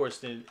then of course,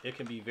 then it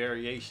can be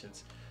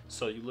variations.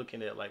 So you're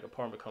looking at like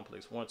apartment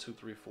complex 1, 2,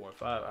 3, 4, and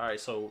 5. All right,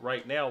 so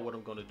right now what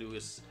I'm gonna do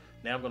is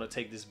now I'm gonna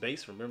take this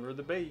base. Remember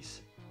the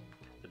base.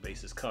 The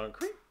base is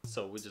concrete.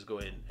 So we'll just go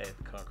ahead and add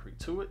the concrete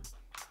to it.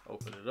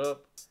 Open it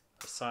up,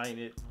 assign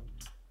it,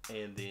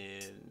 and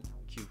then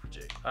Q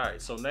project. All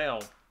right, so now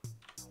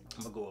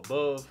I'm gonna go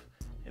above,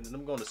 and then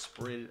I'm gonna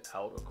spread it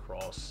out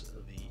across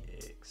the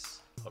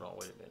X. Hold on,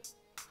 wait a minute.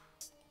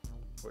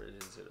 Where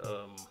is it?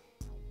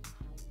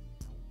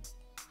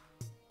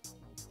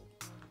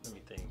 Let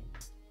me think.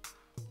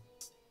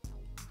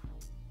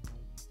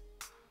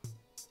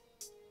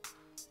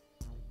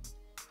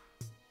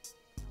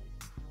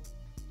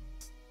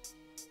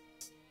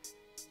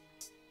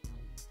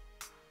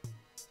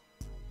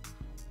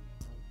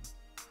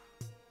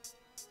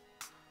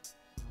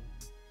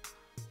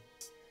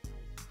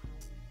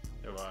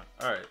 Never mind.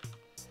 All right,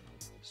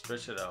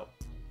 stretch it out.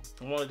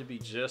 I want it to be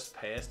just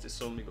past it,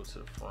 so let me go to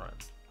the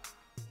front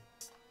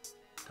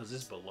because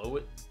it's below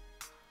it.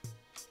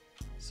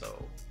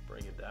 So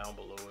bring it down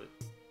below it.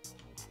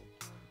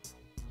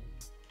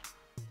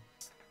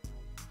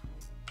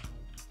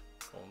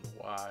 On the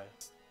Y.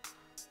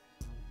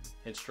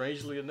 And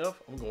strangely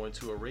enough, I'm going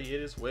to array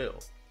it as well.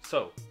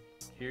 So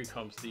here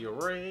comes the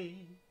array.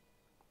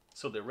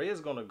 So the array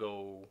is gonna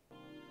go,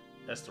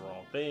 that's the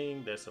wrong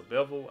thing. That's a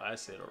bevel. I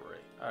said array.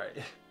 All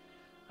right.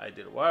 I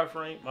did a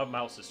wireframe. My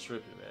mouse is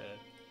tripping, man.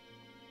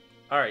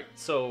 All right,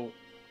 so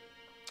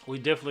we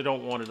definitely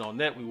don't want it on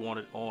that. We want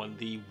it on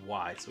the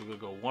Y. So we're gonna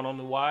go 1 on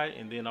the Y,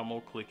 and then I'm gonna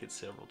click it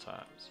several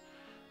times.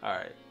 All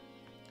right,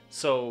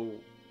 so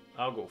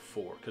I'll go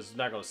 4 because it's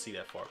not gonna see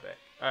that far back.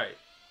 All right,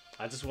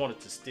 I just want it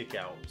to stick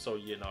out. So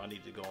you know, I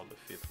need to go on the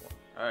 5th one.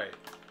 All right,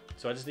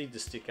 so I just need to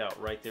stick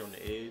out right there on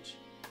the edge.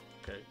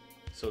 Okay,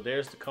 so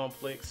there's the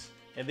complex,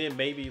 and then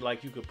maybe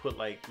like you could put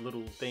like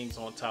little things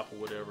on top or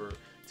whatever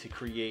to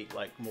create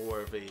like more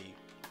of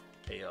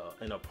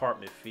an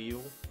apartment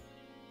feel.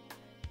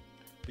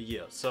 But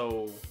yeah,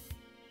 so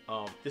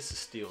this is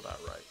still not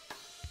right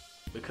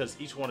because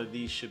each one of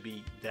these should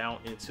be down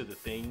into the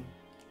thing,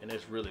 and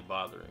that's really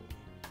bothering me.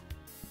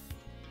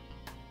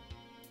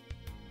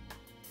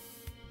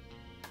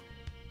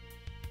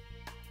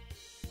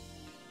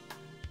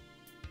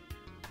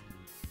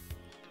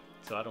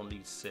 So I don't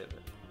need 7,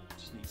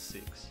 just need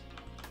 6.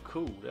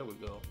 Cool, there we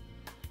go.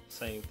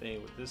 Same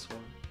thing with this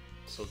one.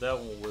 So that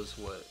one was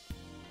what,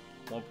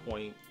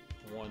 1.16.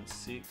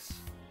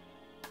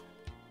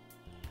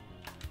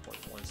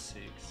 0.16.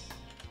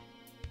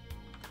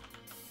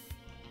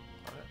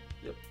 All right,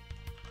 yep.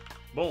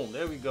 Boom,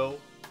 there we go.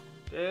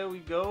 There we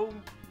go.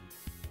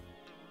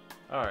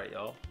 All right,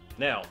 y'all.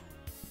 Now,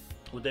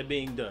 with that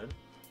being done,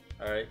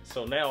 all right,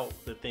 so now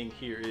the thing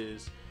here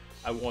is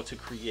I want to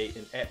create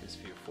an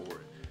atmosphere for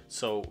it.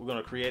 So we're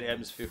gonna create an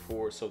atmosphere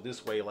for it. So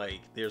this way, like,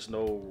 there's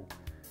no,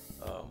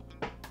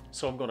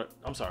 so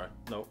I'm sorry,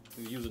 no,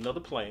 we use another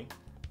plane,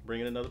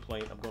 bring in another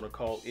plane. I'm gonna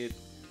call it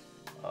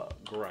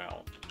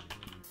ground.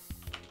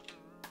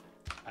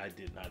 I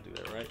did not do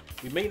that right.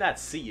 We may not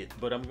see it,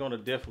 but I'm gonna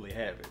definitely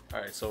have it. All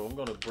right, so I'm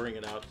gonna bring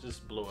it out,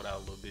 just blow it out a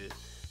little bit.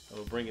 I'm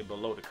gonna bring it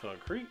below the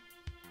concrete.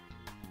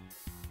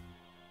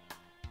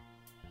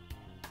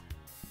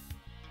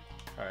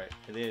 All right,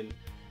 and then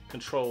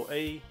Control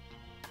A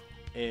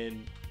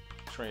and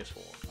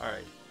transform. All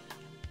right,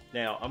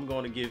 now I'm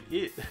going to give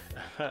it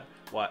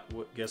what?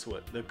 Guess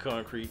what? The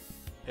concrete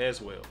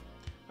as well.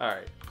 All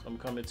right, so I'm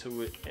coming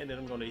to it, and then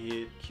I'm going to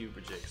hit Q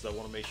project because I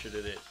want to make sure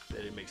that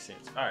it makes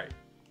sense. All right,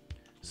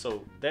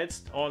 so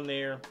that's on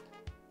there.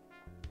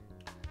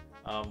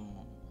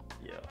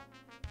 Yeah.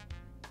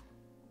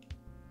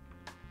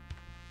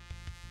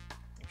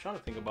 I'm trying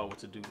to think about what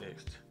to do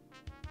next.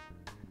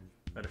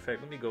 Matter of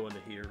fact, let me go into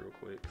here real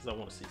quick because I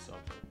want to see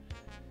something.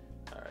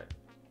 All right.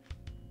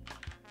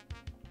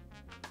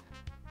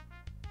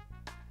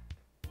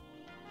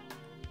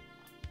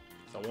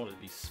 So I want it to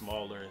be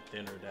smaller and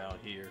thinner down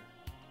here.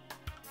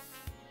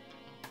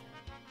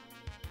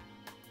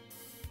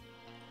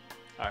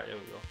 All right, there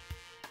we go.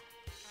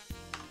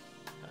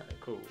 All right,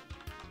 cool.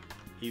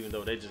 Even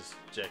though they just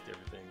jacked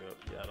everything up.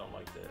 Yeah, I don't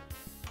like that.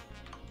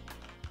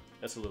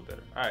 That's a little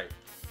better. All right.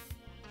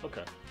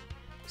 Okay.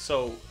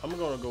 So I'm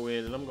gonna go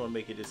in and I'm gonna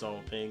make it its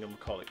own thing. I'm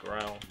gonna call it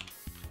ground.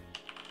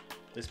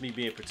 That's me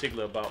being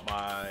particular about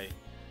my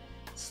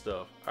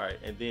stuff. All right,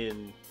 and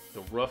then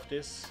the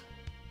roughness.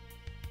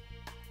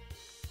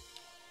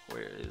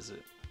 Where is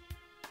it?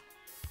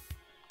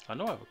 I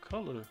know I have a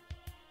color.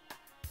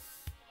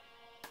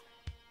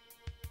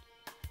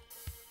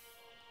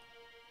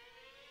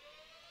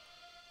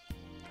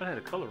 I had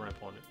a color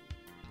ramp on it.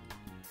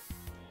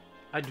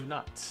 I do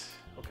not.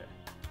 Okay.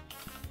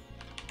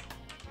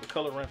 The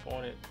color ramp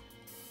on it.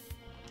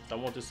 I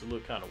want this to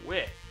look kind of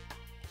wet.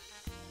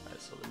 All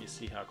right, so let me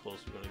see how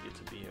close we're gonna get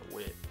to being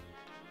wet.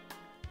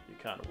 Get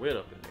kind of wet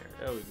up in there.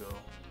 There we go.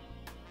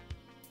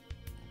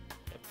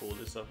 And pull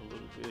this up a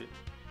little bit.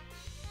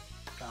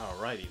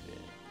 Alrighty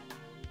then.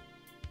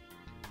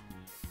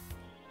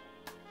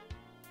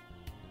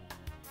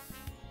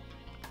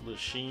 A little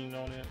sheen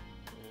on it.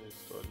 And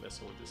start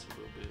messing with this a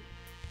little bit.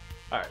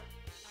 All right.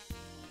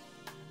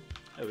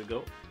 There we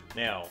go.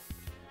 Now,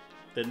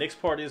 the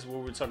next part is where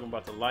we're talking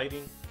about the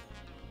lighting.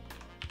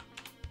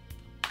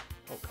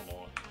 Oh, come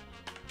on.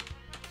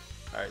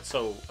 All right,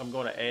 so I'm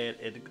going to add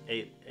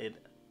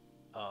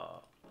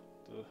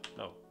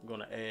I'm going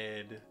to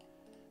add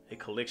a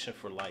collection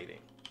for lighting.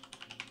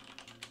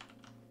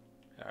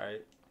 All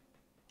right,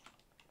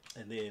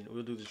 and then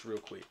we'll do this real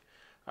quick.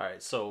 All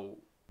right, so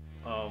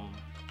I'm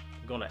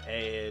going to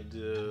add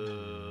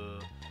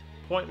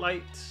point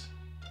lights.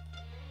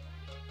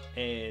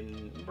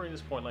 And bring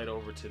this point light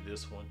over to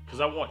this one because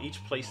I want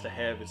each place to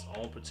have its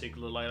own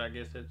particular light, I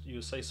guess that you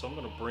would say. So I'm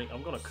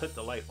gonna cut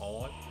the light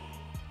on.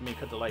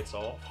 Cut the lights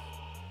off,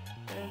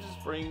 and just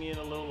bring in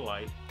a little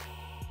light.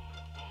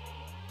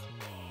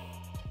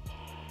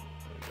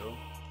 There we go.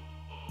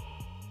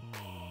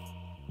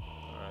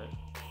 All right.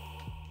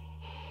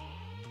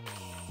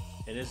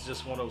 And it's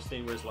just one of those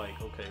things where it's like,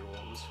 okay,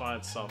 well, let's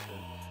find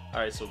something.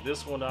 All right, so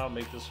this one, I'll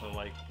make this one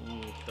like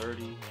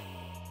 30.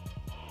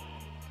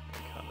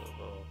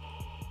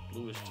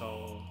 Bluish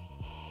tone.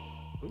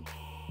 Oop,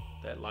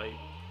 that light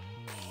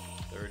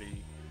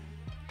 30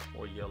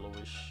 or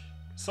yellowish.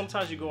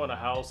 Sometimes you go in a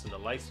house and the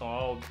lights don't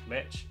all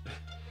match.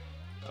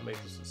 I make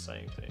this the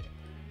same thing,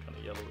 kind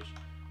of yellowish.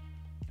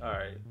 All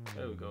right,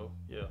 there we go.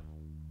 Yeah.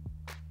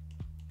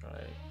 All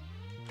right,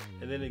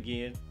 and then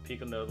again,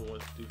 pick another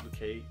one,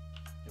 duplicate,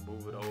 and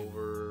move it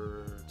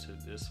over to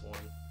this one.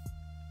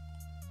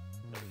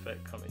 Matter of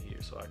fact, come in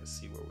here so I can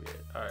see where we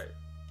at. All right,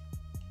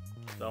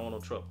 don't want no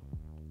trouble.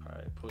 All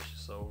right, push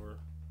this over.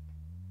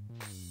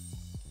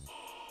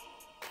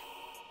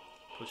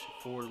 Push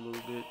it forward a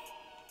little bit.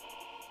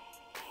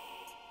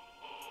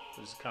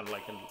 This is kind of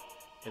like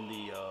in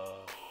the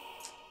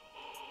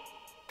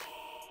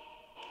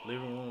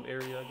living room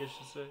area, I guess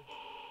you'd say.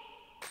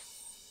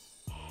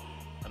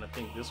 And I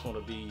think this one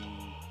will be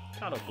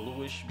kind of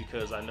bluish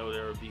because I know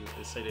there will be,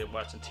 they say they're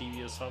watching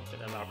TV or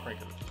something, and I'll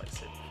crank it up to like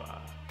 75. All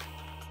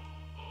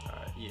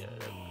right, yeah,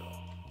 there we go.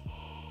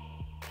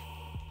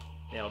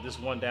 Now this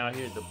one down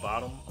here at the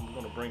bottom, I'm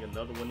going to bring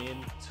another one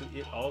in to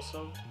it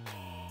also.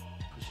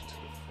 Push it to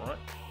the front.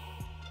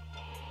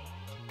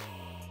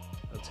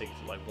 I'll take it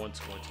to like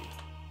 120.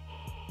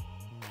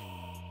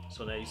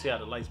 So now you see how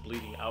the light's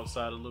bleeding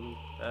outside a little?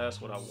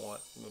 That's what I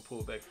want. I'm going to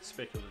pull back the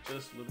specular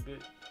just a little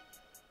bit.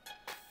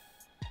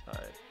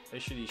 Alright,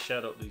 make sure these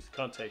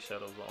contact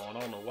shadows are on.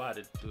 I don't know why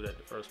they do that in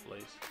the first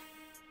place.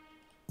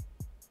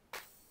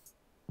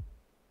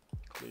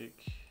 Click.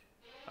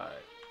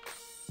 Alright.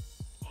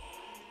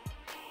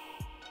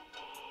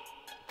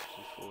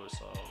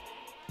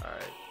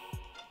 Alright.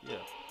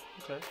 Yeah.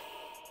 Okay.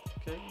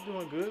 Okay, you're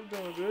doing good,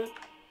 doing good.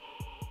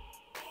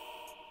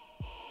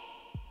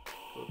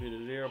 Go up here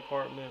to their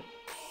apartment.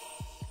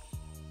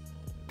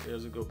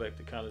 There's a go back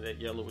to kind of that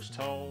yellowish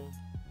tone.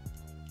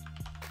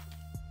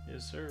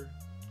 Yes, sir.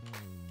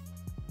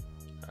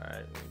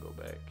 Alright, let me go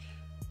back.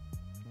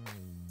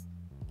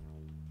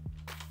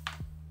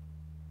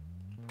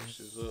 Push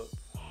this up.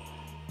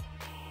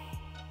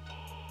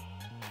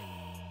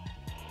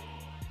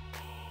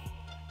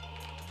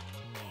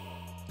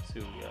 See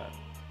what we got.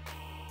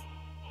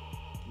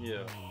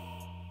 Yeah.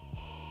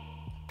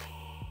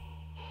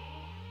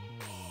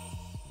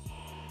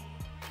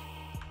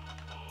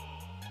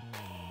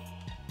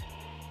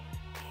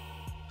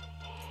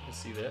 You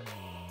see that?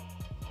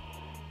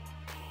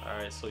 All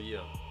right, so yeah.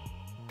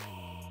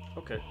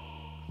 Okay.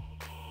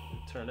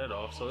 Turn that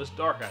off. So it's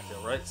dark out there,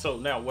 right? So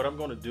now what I'm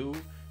going to do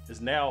is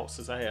now,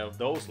 since I have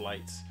those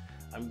lights,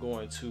 I'm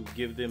going to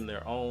give them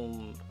their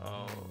own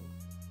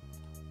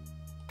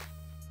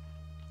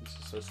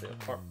let's say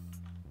apart.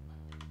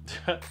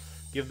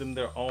 Give them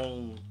their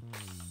own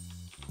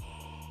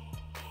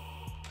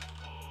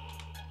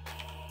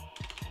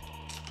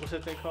what's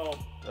that thing called?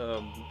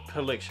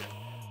 Collection.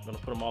 I'm gonna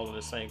put them all in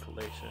the same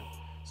collection.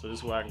 So this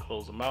is where I can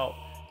close them out,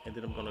 and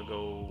then I'm gonna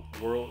go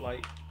world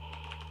light.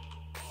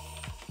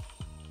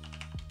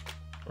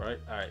 Right.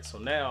 All right. So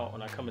now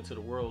when I come into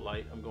the world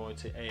light, I'm going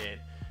to add,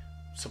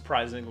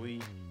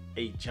 surprisingly,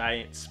 a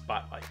giant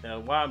spotlight. Now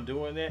why I'm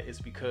doing that is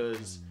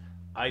because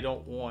I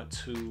don't want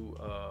to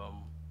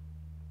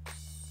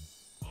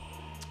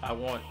I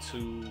want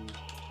to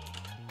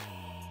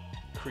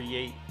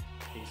create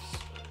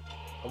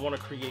I want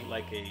to create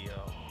like a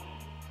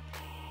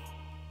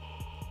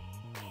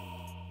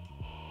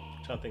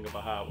I'm trying to think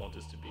about how I want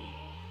this to be.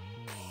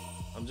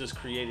 I'm just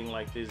creating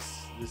like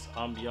this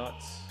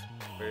ambiance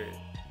where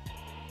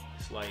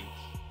it's like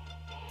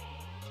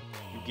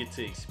you get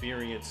to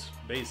experience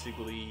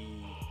basically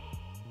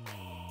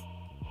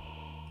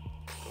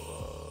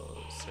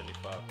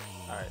 75.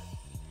 All right.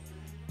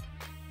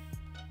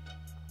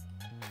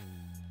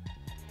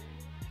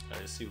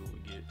 Let's see what we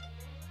get.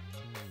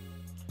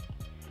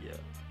 Yeah.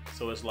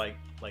 So it's like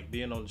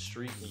being on the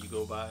street and you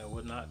go by and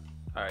whatnot.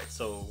 All right.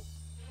 So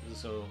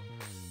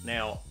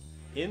now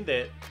in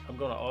that I'm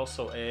gonna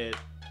also add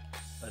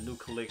a new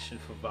collection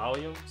for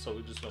volume. So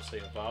we're just gonna say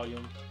a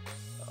volume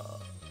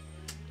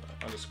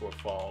underscore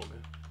fog.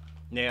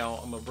 Now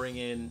I'm gonna bring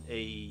in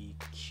a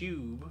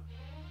cube.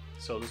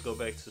 So let's go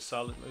back to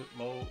solid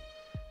mode.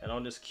 And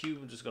on this cube,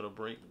 I'm just gonna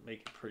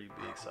make it pretty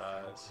big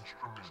size.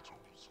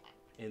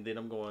 And then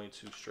I'm going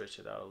to stretch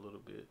it out a little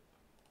bit.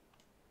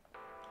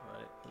 All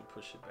right, let me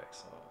push it back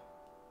some.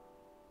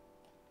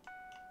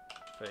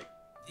 Fake.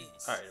 All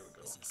right, there we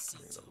go.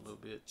 Bring it up a little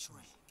bit.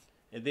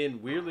 And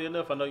then, weirdly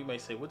enough, I know you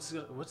might say, what's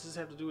this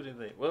have to do with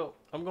anything? Well,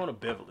 I'm gonna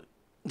bevel it.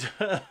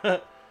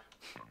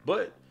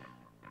 But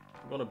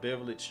I'm gonna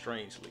bevel it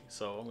strangely.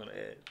 So I'm gonna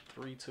add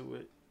 3 to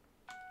it.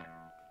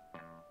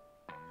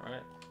 All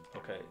right.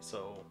 Okay,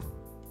 so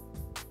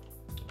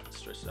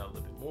stretch it out a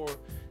little bit more,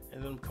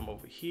 and then come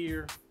over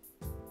here,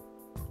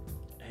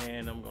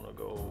 and I'm gonna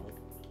go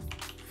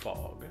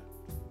fog.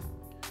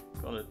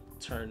 I'm gonna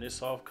turn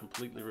this off,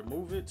 completely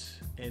remove it,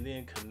 and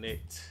then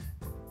connect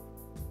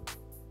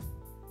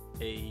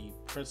a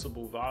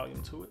principal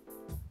volume to it.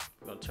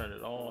 We're gonna turn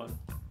it on,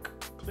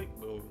 click,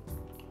 boom.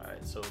 All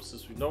right, so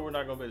since we know we're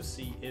not gonna be able to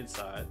see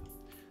inside,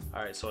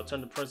 all right, so I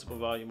turn the principal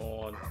volume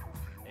on,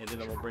 and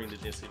then I'm gonna bring the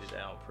density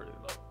down pretty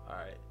low. All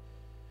right.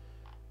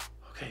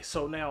 Okay,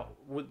 so now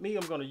with me,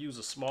 I'm gonna use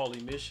a small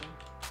emission,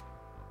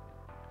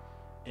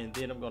 and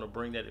then I'm gonna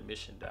bring that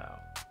emission down.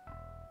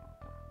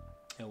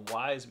 And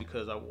why is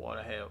because I want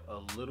to have a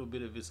little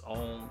bit of its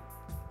own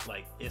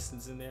like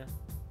essence in there,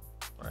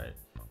 right?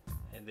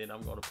 And then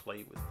I'm gonna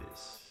play with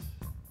this.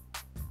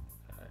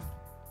 All right,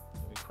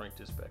 let me crank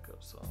this back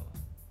up some.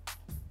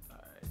 All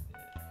right,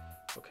 yeah.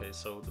 Okay,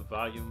 so the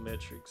volume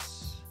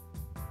metrics,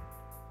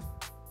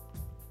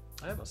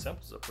 I have my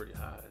samples up pretty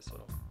high, so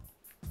all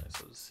right,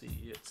 so let's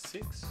see at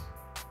 6.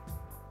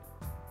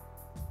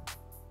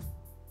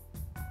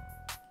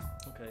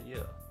 Okay,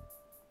 yeah.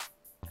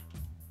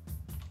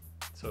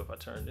 So if I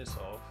turn this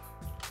off,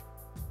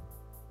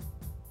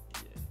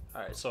 yeah.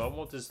 All right, so I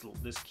want this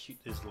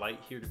light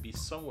here to be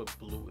somewhat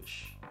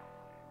bluish.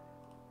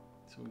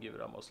 So I'm gonna give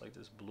it almost like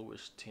this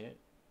bluish tint,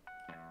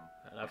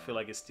 and I feel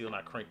like it's still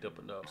not cranked up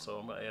enough. So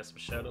I'm gonna add some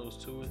shadows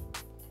to it,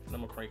 and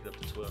I'm gonna crank it up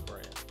to 12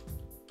 grand.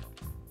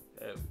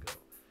 There we go.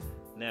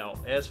 Now,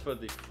 as for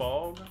the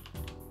fog,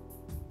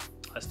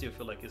 I still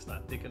feel like it's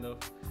not thick enough,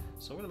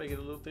 so I'm gonna make it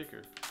a little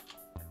thicker.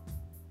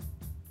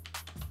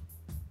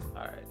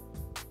 All right.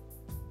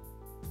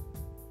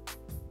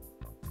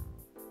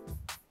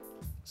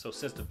 So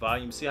since the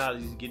volume, see how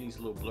he's getting these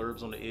little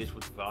blurbs on the edge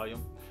with the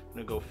volume? I'm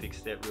gonna go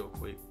fix that real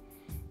quick.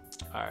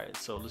 All right,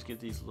 so let's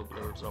get these little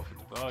blurbs off with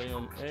the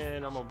volume,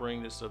 and I'm gonna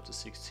bring this up to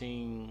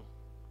 16.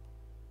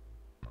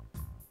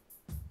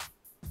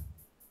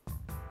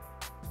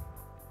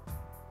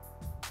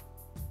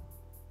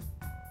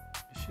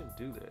 It shouldn't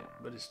do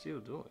that, but it's still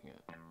doing it.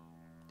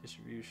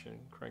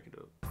 Distribution, crank it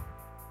up.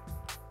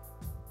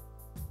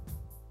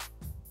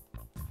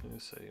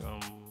 Let's say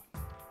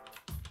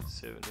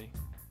 70.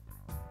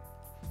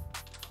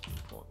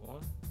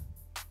 1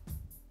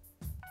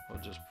 or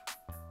just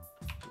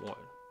 1.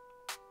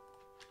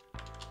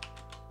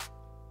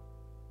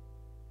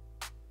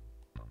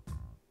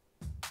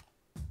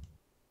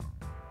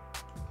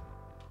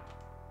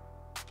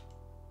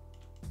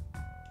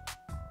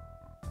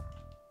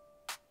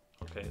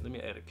 Okay, let me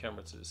add a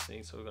camera to the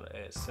scene. So we're gonna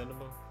add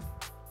cinema.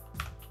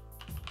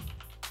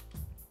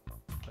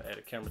 Add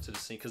a camera to the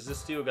scene because this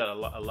still got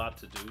a lot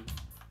to do.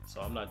 So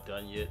I'm not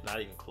done yet,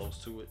 not even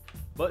close to it.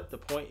 But the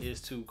point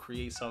is to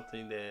create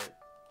something that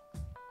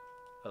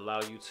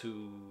allow you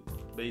to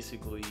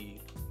basically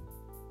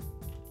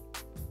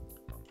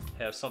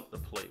have something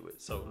to play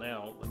with. So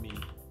now let me,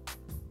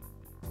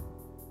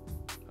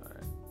 all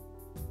right.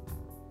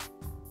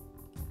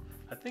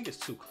 I think it's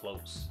too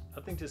close.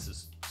 I think this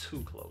is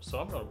too close. So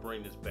I'm gonna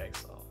bring this back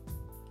some.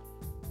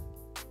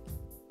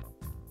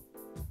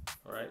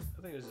 All right,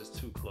 I think this is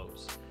too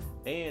close.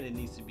 And it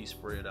needs to be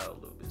spread out a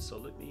little bit. So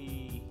let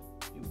me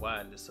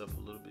widen this up a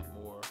little bit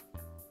more.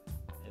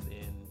 And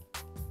then,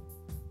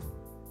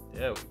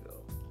 there we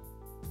go.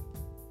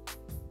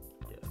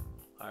 Yeah.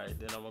 All right,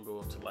 then I'm gonna go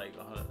up to like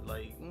 100,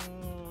 like,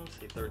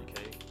 say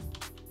 30K.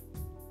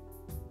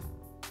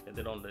 And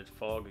then on the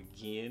fog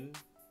again,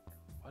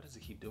 why does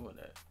it keep doing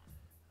that?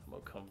 I'm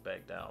gonna come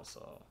back down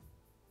some.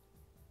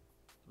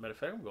 Matter of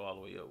fact, I'm gonna go all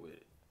the way up with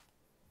it.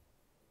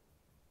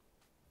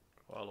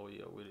 All the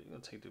way up with it. You're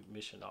gonna take the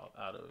emission out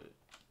of it.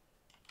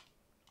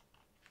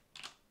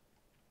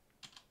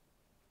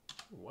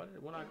 Why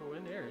did when I go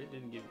in there, it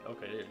didn't give me,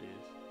 okay, there it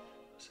is.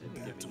 So it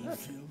didn't give me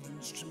nothing.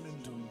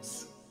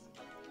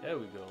 There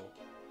we go.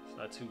 It's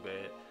not too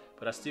bad,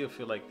 but I still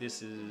feel like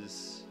this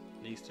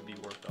needs to be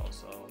worked on.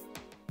 So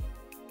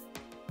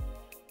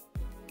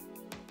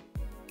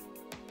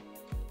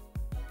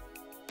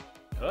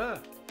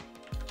the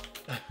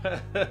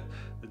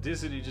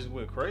density just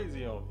went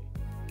crazy on me.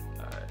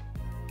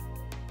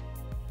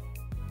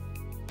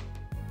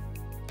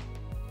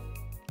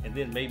 And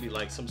then maybe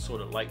like some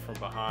sort of light from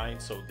behind,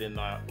 so then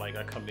I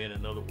come in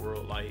another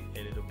world light, and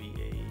it'll be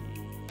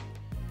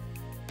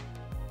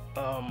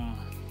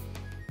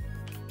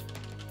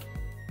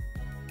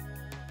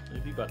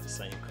it'll be about the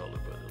same color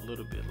but a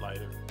little bit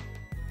lighter.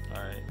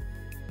 All right,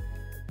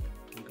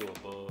 we go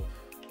above,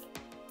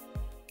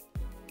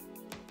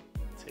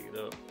 take it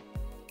up,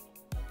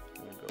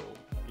 we go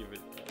give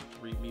it a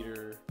 3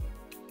 meter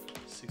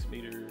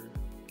meter.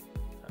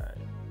 Alright.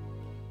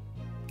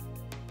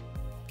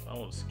 I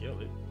want to scale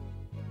it.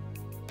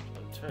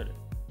 Let's turn it.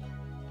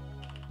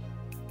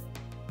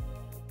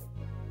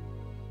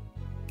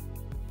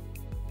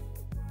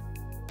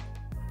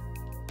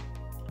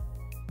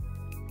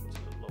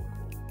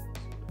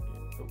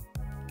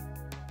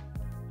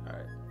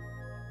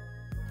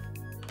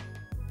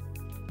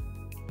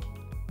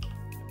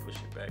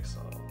 Back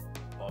some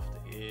off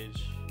the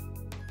edge.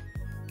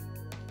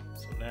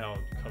 So now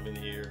come in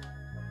here.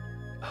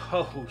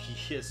 Oh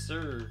yes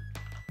sir,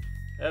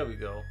 there we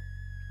go.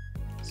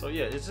 So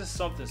yeah, it's just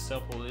something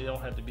simple. It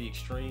don't have to be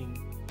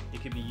extreme.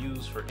 It can be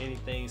used for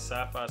anything,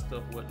 sci-fi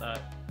stuff,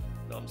 whatnot.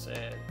 You know what I'm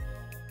saying?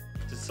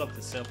 Just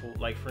something simple.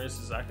 Like for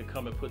instance, I could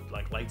come and put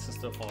like lights and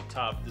stuff on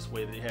top. This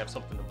way they have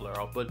something to blur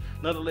out. But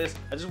nonetheless,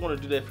 I just want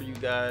to do that for you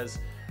guys.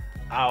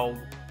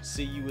 I'll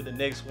see you in the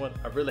next one.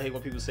 I really hate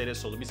when people say that,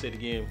 so let me say it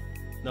again.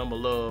 Number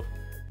love,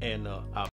 and I'll